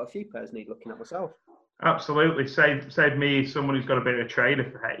them? I've got a few pairs need looking at myself. Absolutely. Save me, someone who's got a bit of a trader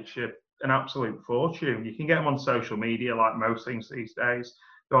for H, an absolute fortune. You can get them on social media like most things these days.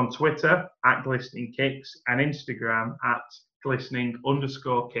 They're on Twitter at Glistening Kicks and Instagram at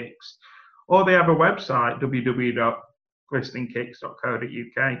glistening_kicks. Or they have a website,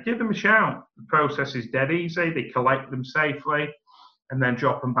 www.glisteningkicks.co.uk. Give them a shout. The process is dead easy. They collect them safely and then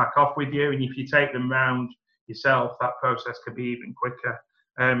drop them back off with you. And if you take them round yourself, that process could be even quicker.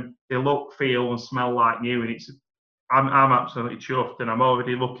 They look, feel, and smell like new, and I'm absolutely chuffed. And I'm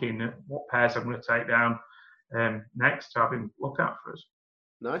already looking at what pairs I'm going to take down next to have him look at for us.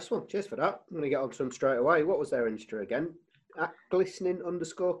 Nice one. Cheers for that. I'm going to get on to them straight away. What was their Insta again? At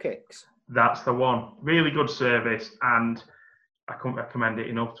glistening_kicks. That's the one. Really good service, and I couldn't recommend it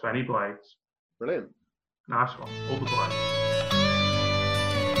enough to any blades. Brilliant. Nice one. All the blades.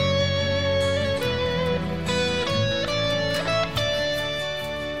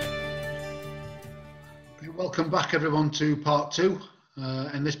 Welcome back, everyone, to part 2.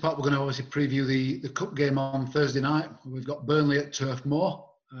 In this part, we're going to obviously preview the cup game on Thursday night. We've got Burnley at Turf Moor,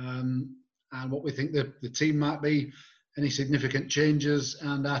 and what we think the team might be, any significant changes,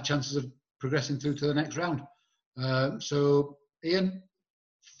 and our chances of progressing through to the next round. So, Ian,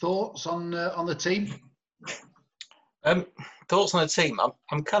 thoughts on the team? Thoughts on the team?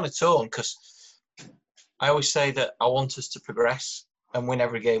 I'm kind of torn because I always say that I want us to progress and win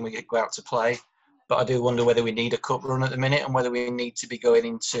every game we go out to play. But I do wonder whether we need a cup run at the minute and whether we need to be going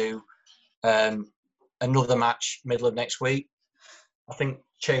into another match middle of next week. I think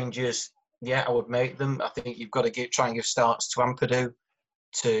changes, I would make them. I think you've got to try and give starts to Ampadu,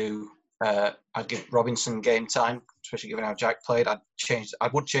 I'd give Robinson game time, especially given how Jack played. I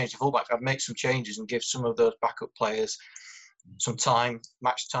would change the fullback. I'd make some changes and give some of those backup players some time,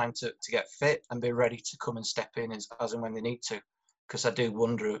 match time to get fit and be ready to come and step in as and when they need to. Because I do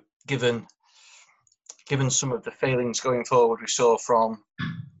wonder, given some of the failings going forward we saw from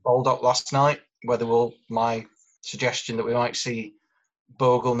Baldock last night, whether my suggestion that we might see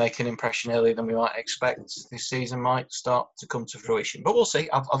Bogle make an impression earlier than we might expect this season might start to come to fruition. But we'll see.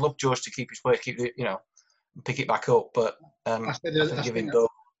 I'd love George to keep his play, pick it back up. But I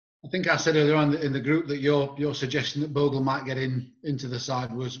think I said earlier on in the group that your suggestion that Bogle might get into the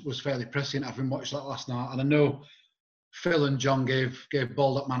side was fairly prescient. Having watched that last night, and I know Phil and John gave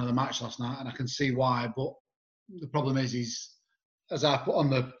Baldock man of the match last night, and I can see why. But the problem is he's, as I put on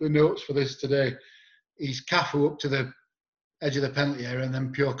the notes for this today, he's Cafu up to the edge of the penalty area and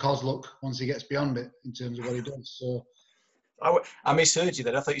then pure Kozluk once he gets beyond it in terms of what he does. So I misheard you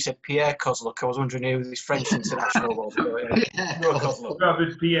then. I thought you said Pierre Kozluk. I was wondering who his French international was. Yeah,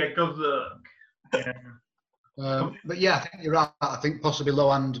 Pierre Kozluk. Yeah. But yeah, I think you're right. I think possibly Lowe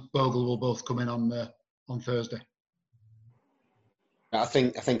and Bogle will both come in on Thursday. I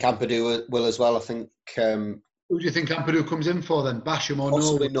think Ampadu will as well. I think. Who do you think Ampadu comes in for then? Basham or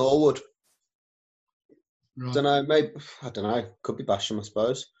possibly Norwood? Right. I don't know. Could be Basham, I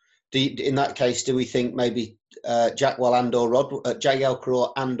suppose. In that case, do we think maybe Jackwell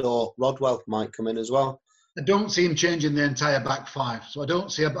Jagielka and or Rodwell might come in as well? I don't see him changing the entire back five. So I don't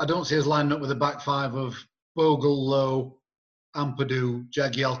see us lining up with a back five of Bogle, Lowe, Ampadu,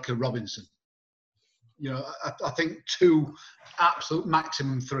 Jagielka, Robinson. I think 2, absolute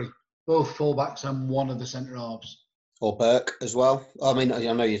maximum 3. Both fullbacks and one of the centre halves. Or Burke as well. I mean,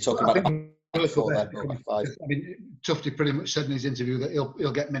 I know you're talking about Both four are there, better. but 5. I mean, Tufty pretty much said in his interview that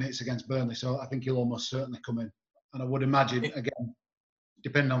he'll get minutes against Burnley, so I think he'll almost certainly come in. And I would imagine, again,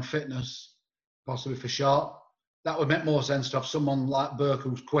 depending on fitness, possibly for Sharp, that would make more sense to have someone like Burke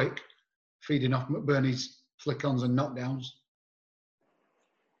who's quick, feeding off McBurney's flick-ons and knockdowns.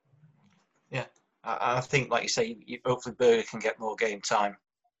 Yeah, I think, like you say, hopefully Berger can get more game time.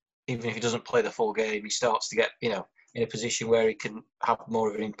 Even if he doesn't play the full game, he starts to get, in a position where he can have more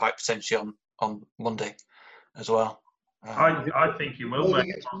of an impact potentially on Monday as well. I think he will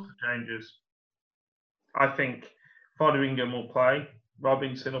make lots of changes. I think Fotheringham will play,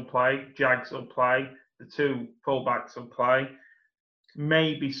 Robinson will play, Jags will play, the 2 fullbacks will play.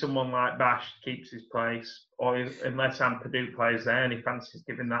 Maybe someone like Bash keeps his place, or unless Ampadu plays there and he fancies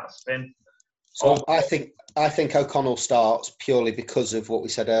giving that a spin. So I think O'Connell starts purely because of what we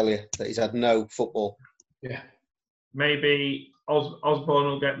said earlier, that he's had no football. Yeah. Maybe Osborne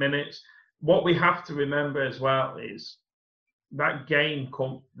will get minutes. What we have to remember as well is that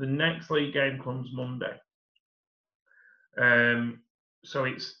the next league game comes Monday. So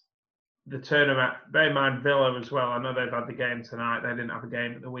it's the turnaround. Bear in mind Villa as well. I know they've had the game tonight. They didn't have a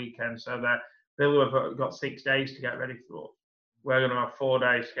game at the weekend. So Villa have got 6 days to get ready for. We're going to have 4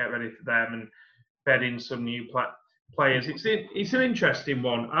 days to get ready for them and bed in some new players. It's an interesting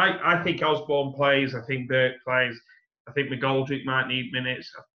one. I think Osborne plays. I think Burke plays. I think McGoldrick might need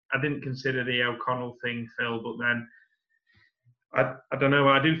minutes. I didn't consider the O'Connell thing, Phil, but then I don't know.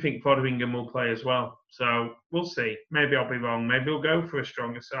 I do think Fotheringham will play as well. So we'll see. Maybe I'll be wrong. Maybe we'll go for a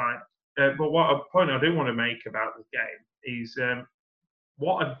stronger side. But a point I do want to make about the game is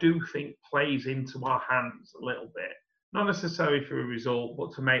what I do think plays into our hands a little bit. Not necessarily for a result,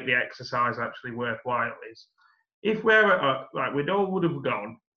 but to make the exercise actually worthwhile is if we're we all would have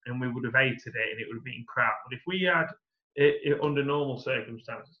gone and we would have hated it and it would have been crap. But if we had it under normal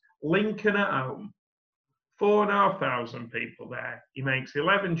circumstances, Lincoln at home, 4,500 people there, he makes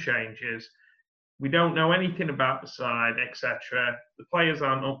 11 changes. We don't know anything about the side, etc. The players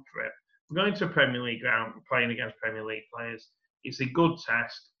aren't up for it. We're going to a Premier League ground, we're playing against Premier League players. It's a good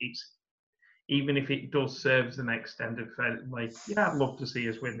test. Even if it does serve as an extended friendly, I'd love to see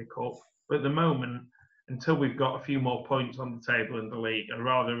us win the cup. But at the moment, until we've got a few more points on the table in the league, I'd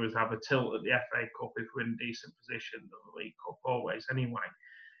rather us have a tilt at the FA Cup if we're in a decent position than the League Cup always anyway.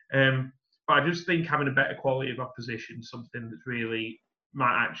 But I just think having a better quality of opposition is something that really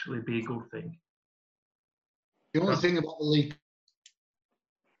might actually be a good thing. The only thing about the league...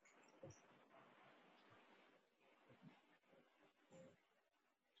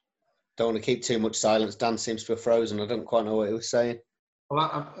 Don't want to keep too much silence. Dan seems to have frozen. I don't quite know what he was saying.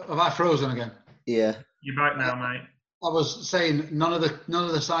 Have I frozen again? Yeah. You're back now, mate. I was saying none of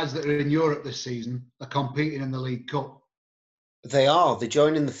the sides that are in Europe this season are competing in the League Cup. They are. They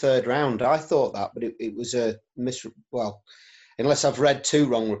joined in the 3rd round. I thought that, but it was a unless I've read 2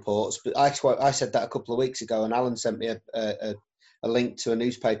 wrong reports. But I said that a couple of weeks ago, and Alan sent me a link to a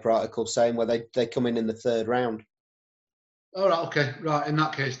newspaper article saying where they come in the 3rd round. All right. Okay. Right. In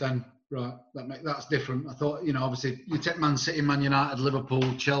that case, then. Right, that's different. I thought, obviously, you take Man City, Man United,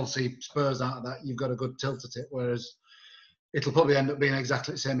 Liverpool, Chelsea, Spurs out of that, you've got a good tilt at it, whereas it'll probably end up being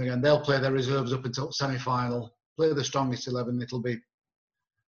exactly the same again. They'll play their reserves up until semi-final, play the strongest 11, it'll be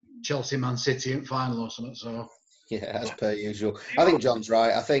Chelsea, Man City in final or something. So yeah, as per usual. I think John's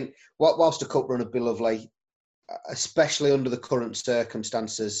right. I think whilst a cup run would be lovely, especially under the current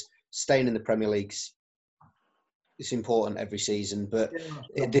circumstances, staying in the Premier League's it's important every season, but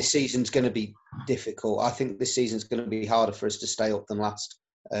this season's going to be difficult. I think this season's going to be harder for us to stay up than last,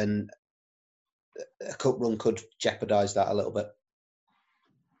 and a cup run could jeopardise that a little bit.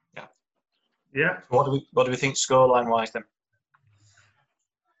 Yeah. What do we think scoreline wise then?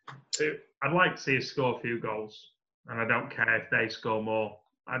 I'd like to see us score a few goals, and I don't care if they score more.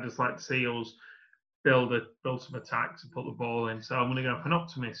 I'd just like to see us build some attacks and put the ball in. So I'm going to go for an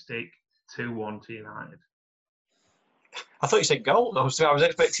optimistic 2-1 to United. I thought you said goal. I was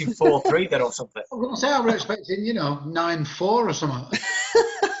expecting 4-3 then or something. I was going to say I was expecting, 9-4 or something.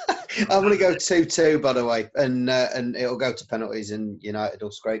 I'm going to go 2-2, by the way, and it'll go to penalties, and United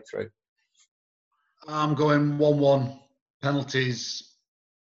will scrape through. I'm going 1-1 penalties.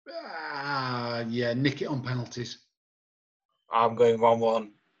 Nick it on penalties. I'm going 1-1.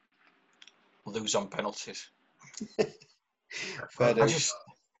 Lose on penalties. Fair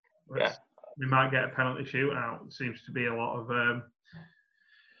We might get a penalty shootout. It seems to be a lot of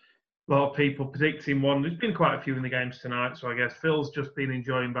A lot of people predicting one. There's been quite a few in the games tonight, so I guess Phil's just been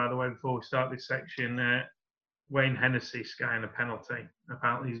enjoying, by the way, before we start this section, Wayne Hennessy skying a penalty.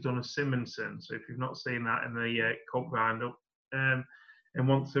 Apparently he's done a Simonson, so if you've not seen that in the cup roundup and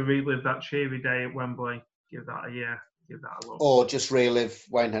want to relive that cheery day at Wembley, give that a look. Or just relive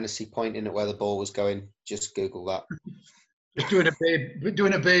Wayne Hennessy pointing at where the ball was going. Just Google that. Just doing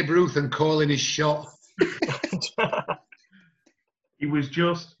a Babe Ruth and calling his shot. He was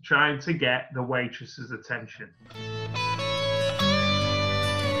just trying to get the waitress's attention.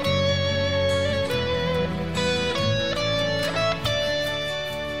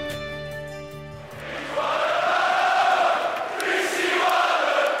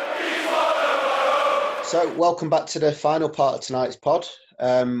 So, welcome back to the final part of tonight's pod.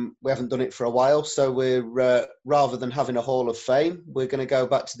 We haven't done it for a while, so we're rather than having a Hall of Fame, we're going to go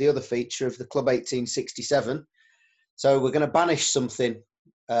back to the other feature of the Club 1867. So we're going to banish something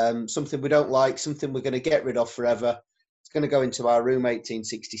we don't like, something we're going to get rid of forever. It's going to go into our room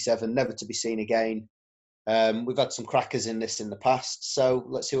 1867, never to be seen again. We've had some crackers in this in the past, so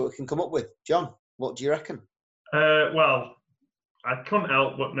let's see what we can come up with. John, what do you reckon? Well, I couldn't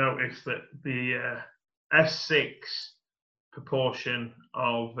help but notice that the S6 proportion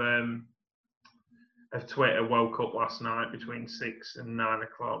of Twitter woke up last night between 6 and 9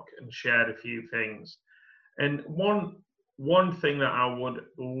 o'clock and shared a few things. And one thing that I would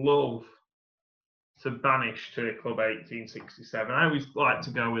love to banish to Club 1867, I always like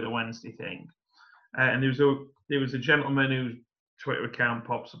to go with a Wednesday thing. And there was a gentleman whose Twitter account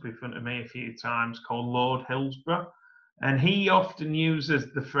pops up in front of me a few times called Lord Hillsborough. And he often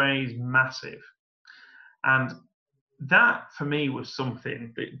uses the phrase massive. And that, for me, was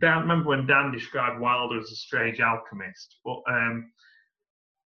something. I remember when Dan described Wilder as a strange alchemist, but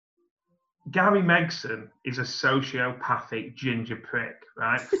Gary Megson is a sociopathic ginger prick,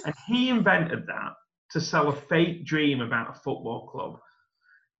 right? And he invented that to sell a fake dream about a football club.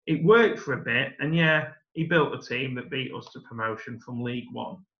 It worked for a bit, and yeah, he built a team that beat us to promotion from League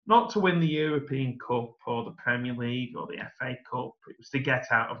One. Not to win the European Cup or the Premier League or the FA Cup, it was to get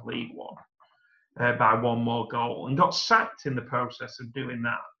out of League One by one more goal, and got sacked in the process of doing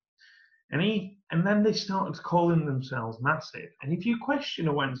that. And then they started calling themselves massive. And if you question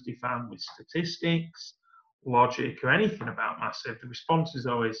a Wednesday fan with statistics, logic, or anything about massive, the response is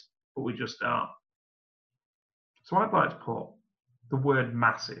always, but we just are. So I'd like to put the word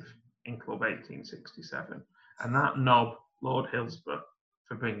massive in Club 1867. And that knob, Lord Hillsborough,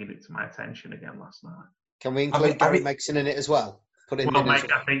 for bringing it to my attention again last night. Can we include Gary Megson in it as well? I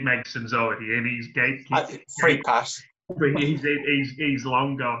think Megson's already in. He's free pass. He's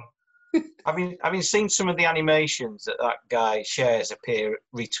long gone. Having seen some of the animations that guy shares appear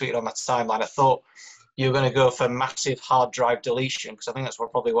retweeted on my timeline, I thought you were going to go for massive hard drive deletion, because I think that's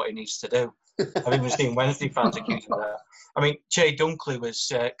probably what he needs to do. I've even seen Wednesday fans accusing of that. I mean, Jay Dunkley was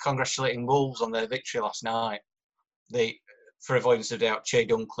congratulating Wolves on their victory last night. For avoidance of doubt, Jay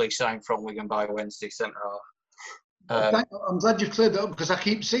Dunkley signed from Wigan by Wednesday centre half. I'm glad you've cleared that up, because I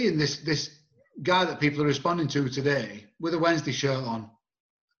keep seeing this guy that people are responding to today with a Wednesday shirt on.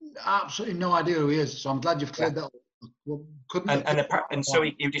 Absolutely no idea who he is, so I'm glad you've cleared that up. Well, so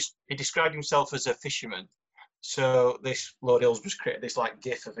he described himself as a fisherman. So this Lord Hillsborough's created this like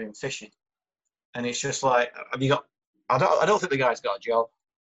gif of him fishing, and it's just like, have you got? I don't think the guy's got a job.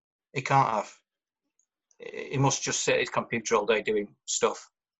 He can't have. He must just sit at his computer all day doing stuff.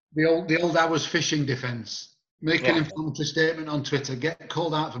 The old hours fishing defence. Make an inflammatory statement on Twitter, get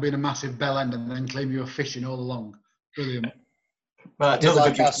called out for being a massive bell end, and then claim you were fishing all along. Brilliant. Well, I did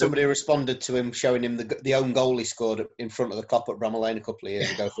like how somebody responded to him showing him the own goal he scored in front of the Kop at Bramall Lane a couple of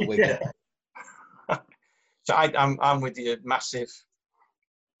years ago for Wigan. So I'm with you. Massive.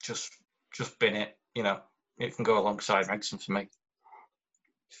 Just bin it. You know, it can go alongside Megson for me.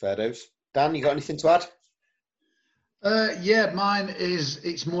 Fair dues. Dan, you got anything to add? Yeah, mine is.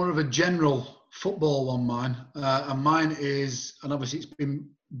 It's more of a general football one. Mine, and mine is, and obviously it's been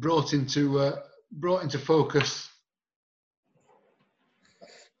brought into focus.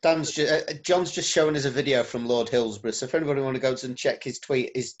 John's just showing us a video from Lord Hillsborough. So if anybody want to go and check his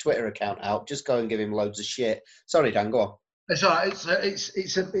Twitter account out, just go and give him loads of shit. Sorry, Dan, go on. It's all right.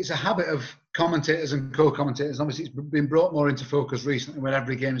 It's a habit of commentators and co-commentators. Obviously, it's been brought more into focus recently when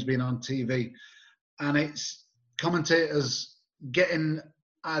every game has been on TV, and it's commentators getting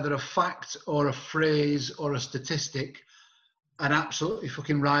either a fact or a phrase or a statistic and absolutely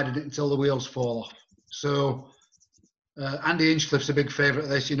fucking riding it until the wheels fall off. So. Andy Hinchcliffe's a big favourite of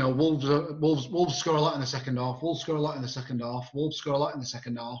this. You know, Wolves score a lot in the second half. Wolves score a lot in the second half. Wolves score a lot in the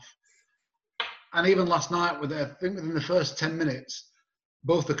second half. And even last night, I think within the first 10 minutes,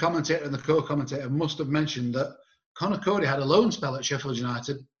 both the commentator and the co-commentator must have mentioned that Conor Cody had a loan spell at Sheffield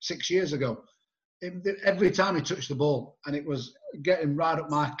United 6 years ago. Every time he touched the ball, and it was getting right up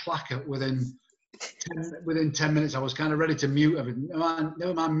my clacker within 10 minutes. I was kind of ready to mute everything.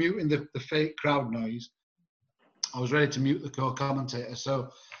 Never mind muting the fake crowd noise. I was ready to mute the co-commentator. So,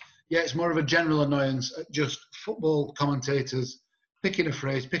 yeah, it's more of a general annoyance at just football commentators picking a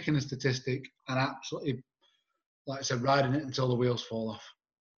phrase, picking a statistic, and absolutely, like I said, riding it until the wheels fall off.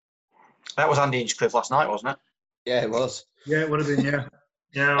 That was Andy Hinchcliffe last night, wasn't it? Yeah, it was. Yeah, it would have been, yeah.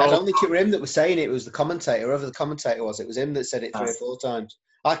 Yeah, I don't think it was him that was saying it. It was the commentator. Whoever the commentator was, it was him that said it 3 or 4 times.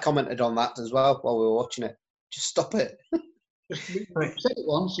 I commented on that as well while we were watching it. Just stop it. You've said it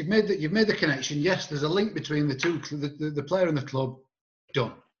once. You've made the connection. Yes, there's a link between the two, the player and the club.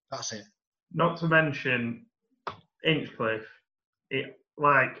 Done. That's it. Not to mention Hinchcliffe.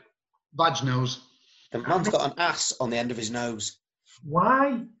 Badge nose. The man's got an ass on the end of his nose.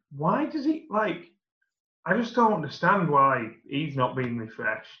 Why does he, I just don't understand why he's not being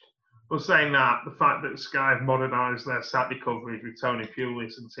refreshed. But saying that, the fact that Sky have modernised their Saturday coverage with Tony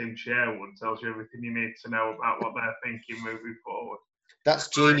Pulis and Tim Sherwood tells you everything you need to know about what they're thinking moving forward. That's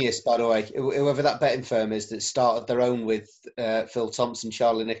genius, by the way. Whoever that betting firm is that started their own with Phil Thompson,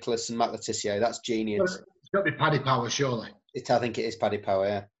 Charlie Nicholas and Matt Letizia, that's genius. It's got to be Paddy Power, surely. I think it is Paddy Power,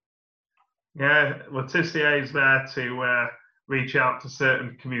 yeah. Yeah, Letizia is there to reach out to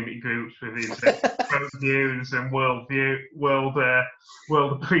certain community groups with his views and world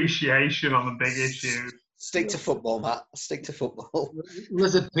appreciation on the big issues. Stick to football, Matt. Stick to football.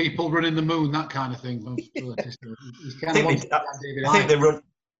 Lizard people running the moon, that kind of thing. I think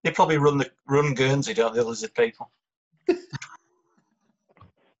they probably run Guernsey, don't they, lizard people?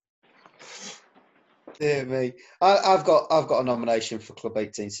 Dear me. I've got a nomination for Club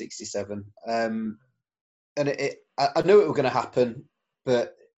 1867. And I knew it was going to happen,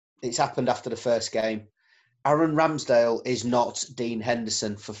 but it's happened after the first game. Aaron Ramsdale is not Dean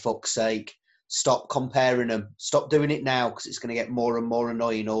Henderson, for fuck's sake. Stop comparing them. Stop doing it now, because it's going to get more and more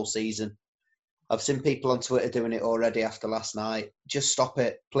annoying all season. I've seen people on Twitter doing it already after last night. Just stop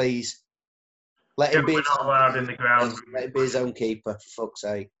it, please. Let him be his own keeper, for fuck's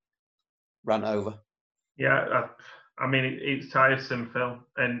sake. Rant over. Yeah, I mean, it's tiresome, Phil,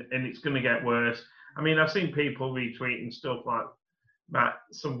 and it's going to get worse. I mean, I've seen people retweeting stuff like that.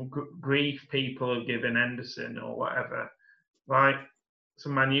 Some grief people are giving Henderson or whatever. Like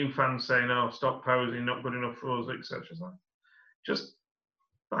some Man U fans saying, "Oh, stop posing, not good enough for us," etc.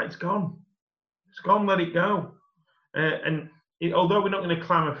 It's gone. It's gone. Let it go. Although we're not going to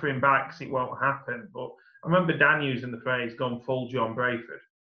clamour for him back, because it won't happen. But I remember Dan using the phrase "gone full John Brayford."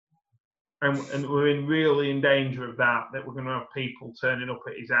 And we're really in danger of that we're going to have people turning up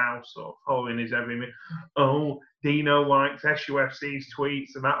at his house or following his every minute. Oh, Dino likes SUFC's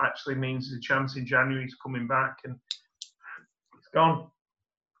tweets, and that actually means there's a chance in January he's coming back, and it's gone.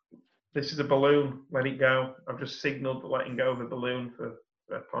 This is a balloon. Let it go. I've just signalled letting go of the balloon for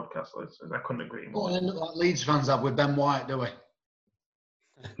podcast listeners. I couldn't agree more. Don't end up like Leeds fans have with Ben White, do we?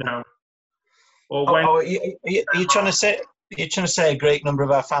 No. Are you trying to say? You're trying to say a great number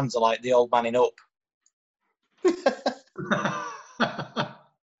of our fans are like the old man in Up.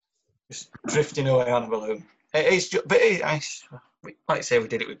 Just drifting away on a balloon. Like I say, we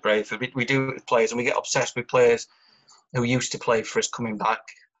did it with Brayford. We do it with players, and we get obsessed with players who used to play for us coming back,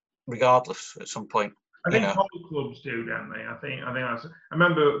 regardless, at some point. I think all clubs do, don't they? I think that's. I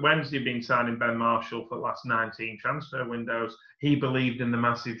remember Wednesday being signing Ben Marshall for the last 19 transfer windows. He believed in the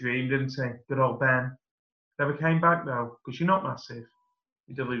massive dream, didn't he? Good old Ben. Never came back though, because you're not massive.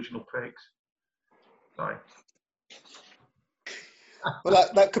 You delusional pricks. Sorry. Well,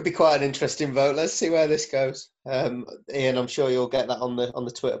 that could be quite an interesting vote. Let's see where this goes. Ian, I'm sure you'll get that on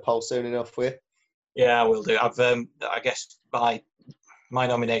the Twitter poll soon enough, will you? Yeah, I will do. I guess my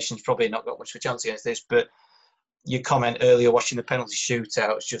nomination's probably not got much of a chance against this, but your comment earlier watching the penalty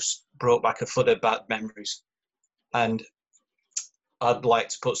shootouts just brought back a flood of bad memories. And I'd like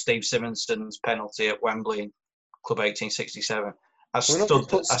to put Steve Simonson's penalty at Wembley in Club 1867. We're not going to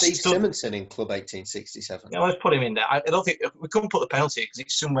put Steve Simonson in Club 1867. Yeah, let's put him in there. I don't think we couldn't put the penalty because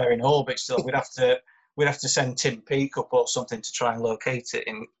it's somewhere in orbit still. We'd have to send Tim Peake up or something to try and locate it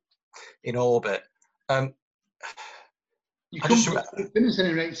in orbit. You couldn't put Simonson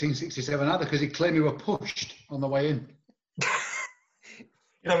in 1867 either, because he claimed he were pushed on the way in.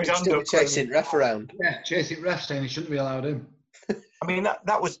 He's still chasing ref around. Yeah, chasing ref, saying he shouldn't be allowed in. I mean,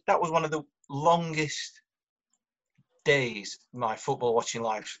 that was one of the longest days my football watching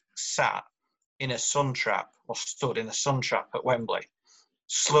life sat in a sun trap, or stood in a sun trap at Wembley,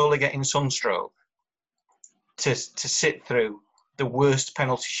 slowly getting sunstroke to sit through the worst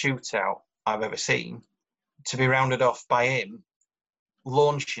penalty shootout I've ever seen, to be rounded off by him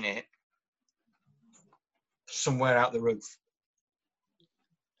launching it somewhere out the roof.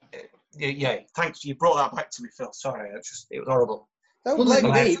 Yeah, thanks. You brought that back to me, Phil. Sorry, it was horrible. Don't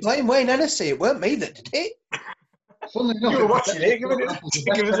blame me. Blame Wayne Hennessy. It weren't me that did it. Funnily enough, You were watching it.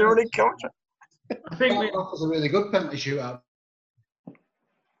 Give us a running contract. I think that was a really good penalty shootout.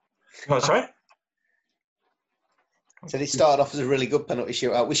 Oh, sorry? So it started off as a really good penalty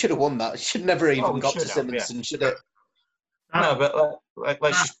shootout. We should have won that. Should never even got to Simonson, should it? No, but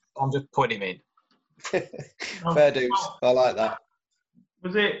let's just. I'm just putting him in. Fair dues. I like that.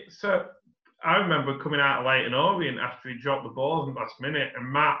 Was it so? I remember coming out of Leighton Orient after he dropped the ball in the last minute, and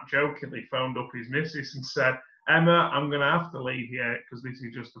Matt jokingly phoned up his missus and said, "Emma, I'm going to have to leave you because this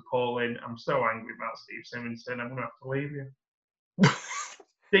is just appalling. I'm so angry about Steve Simonson. I'm going to have to leave you."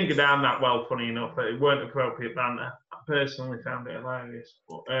 Didn't go down that well, funny enough. It weren't appropriate banter. I personally found it hilarious.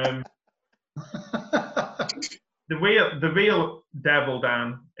 But the real devil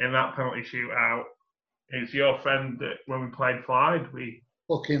down in that penalty shootout is your friend that when we played Clyde, we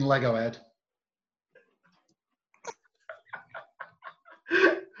Fucking Lego head.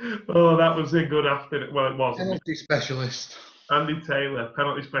 Oh, that was a good afternoon. Well, it wasn't. Penalty specialist. Andy Taylor,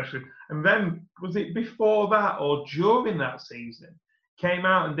 penalty specialist. And then, was it before that or during that season, came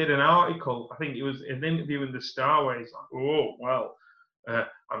out and did an article. I think it was an interview in the Star where he's like, "Oh, well,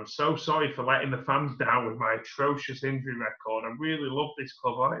 I'm so sorry for letting the fans down with my atrocious injury record. I really love this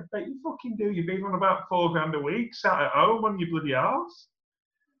club." I bet you fucking do. You've been on about $4,000 a week, sat at home on your bloody arse.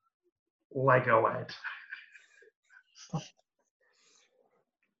 Lego head.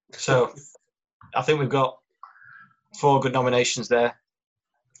 So, I think we've got 4 good nominations there.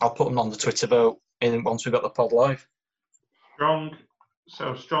 I'll put them on the Twitter vote once we've got the pod live. Strong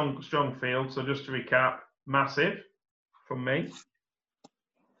field. So just to recap, massive from me.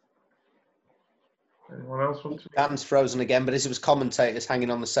 Anyone else want to? Dan's frozen again, but as it was commentators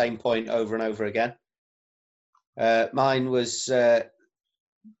hanging on the same point over and over again. Mine was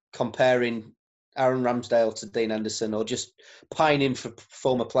comparing Aaron Ramsdale to Dean Henderson, or just pining for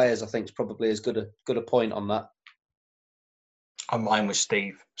former players. I think is probably as good a point on that. And mine was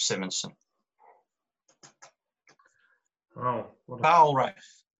Steve Simonson. Oh, Foul ref.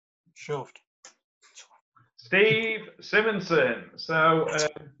 Shoved. Steve Simonson. So,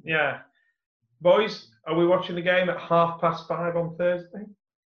 yeah. Boys, are we watching the game at 5:30 on Thursday?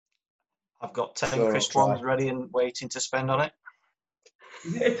 I've got 10 Sure, crisp I'll try. ones ready and waiting to spend on it.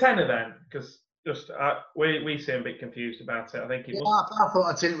 Is it a tenner then? Because we seem a bit confused about it. I think it Yeah, was. I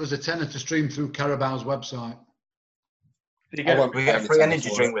thought it was a tenner to stream through Carabao website. Did you I won't We pay get a any free tenner energy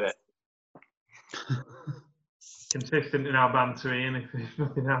for drink it. with it. consistent in our bantering, and if there's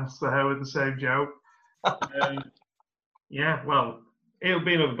nothing else there with the same joke. Yeah, well, it'll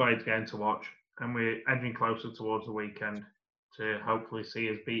be another Blades game to watch, and we're edging closer towards the weekend to hopefully see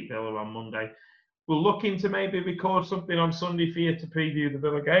us beat Villa on Monday. We're looking to maybe record something on Sunday for you to preview the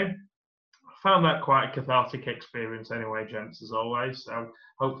Villa game. I found that quite a cathartic experience anyway, gents, as always, so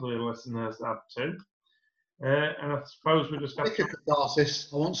hopefully the listeners have too. And I suppose we just have Like a catharsis.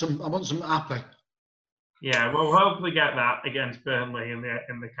 I want some happy. Yeah, we'll hopefully get that against Burnley in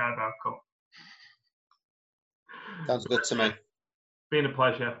the Carabao Cup. Sounds good to me. Been a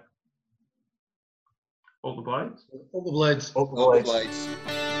pleasure. All the Blades. All the Blades. Up the All the Blades. Blades.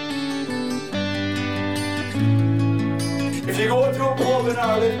 If you go to a pub in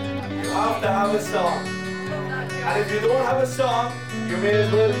Ireland, you have to have a song. And if you don't have a song, you may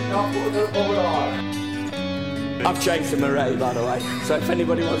as well not go to the pub at all. I've changed to Murray, by the way. So if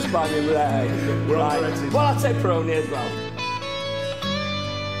anybody wants to buy me Murray, right. Well, I'd say Peroni as well.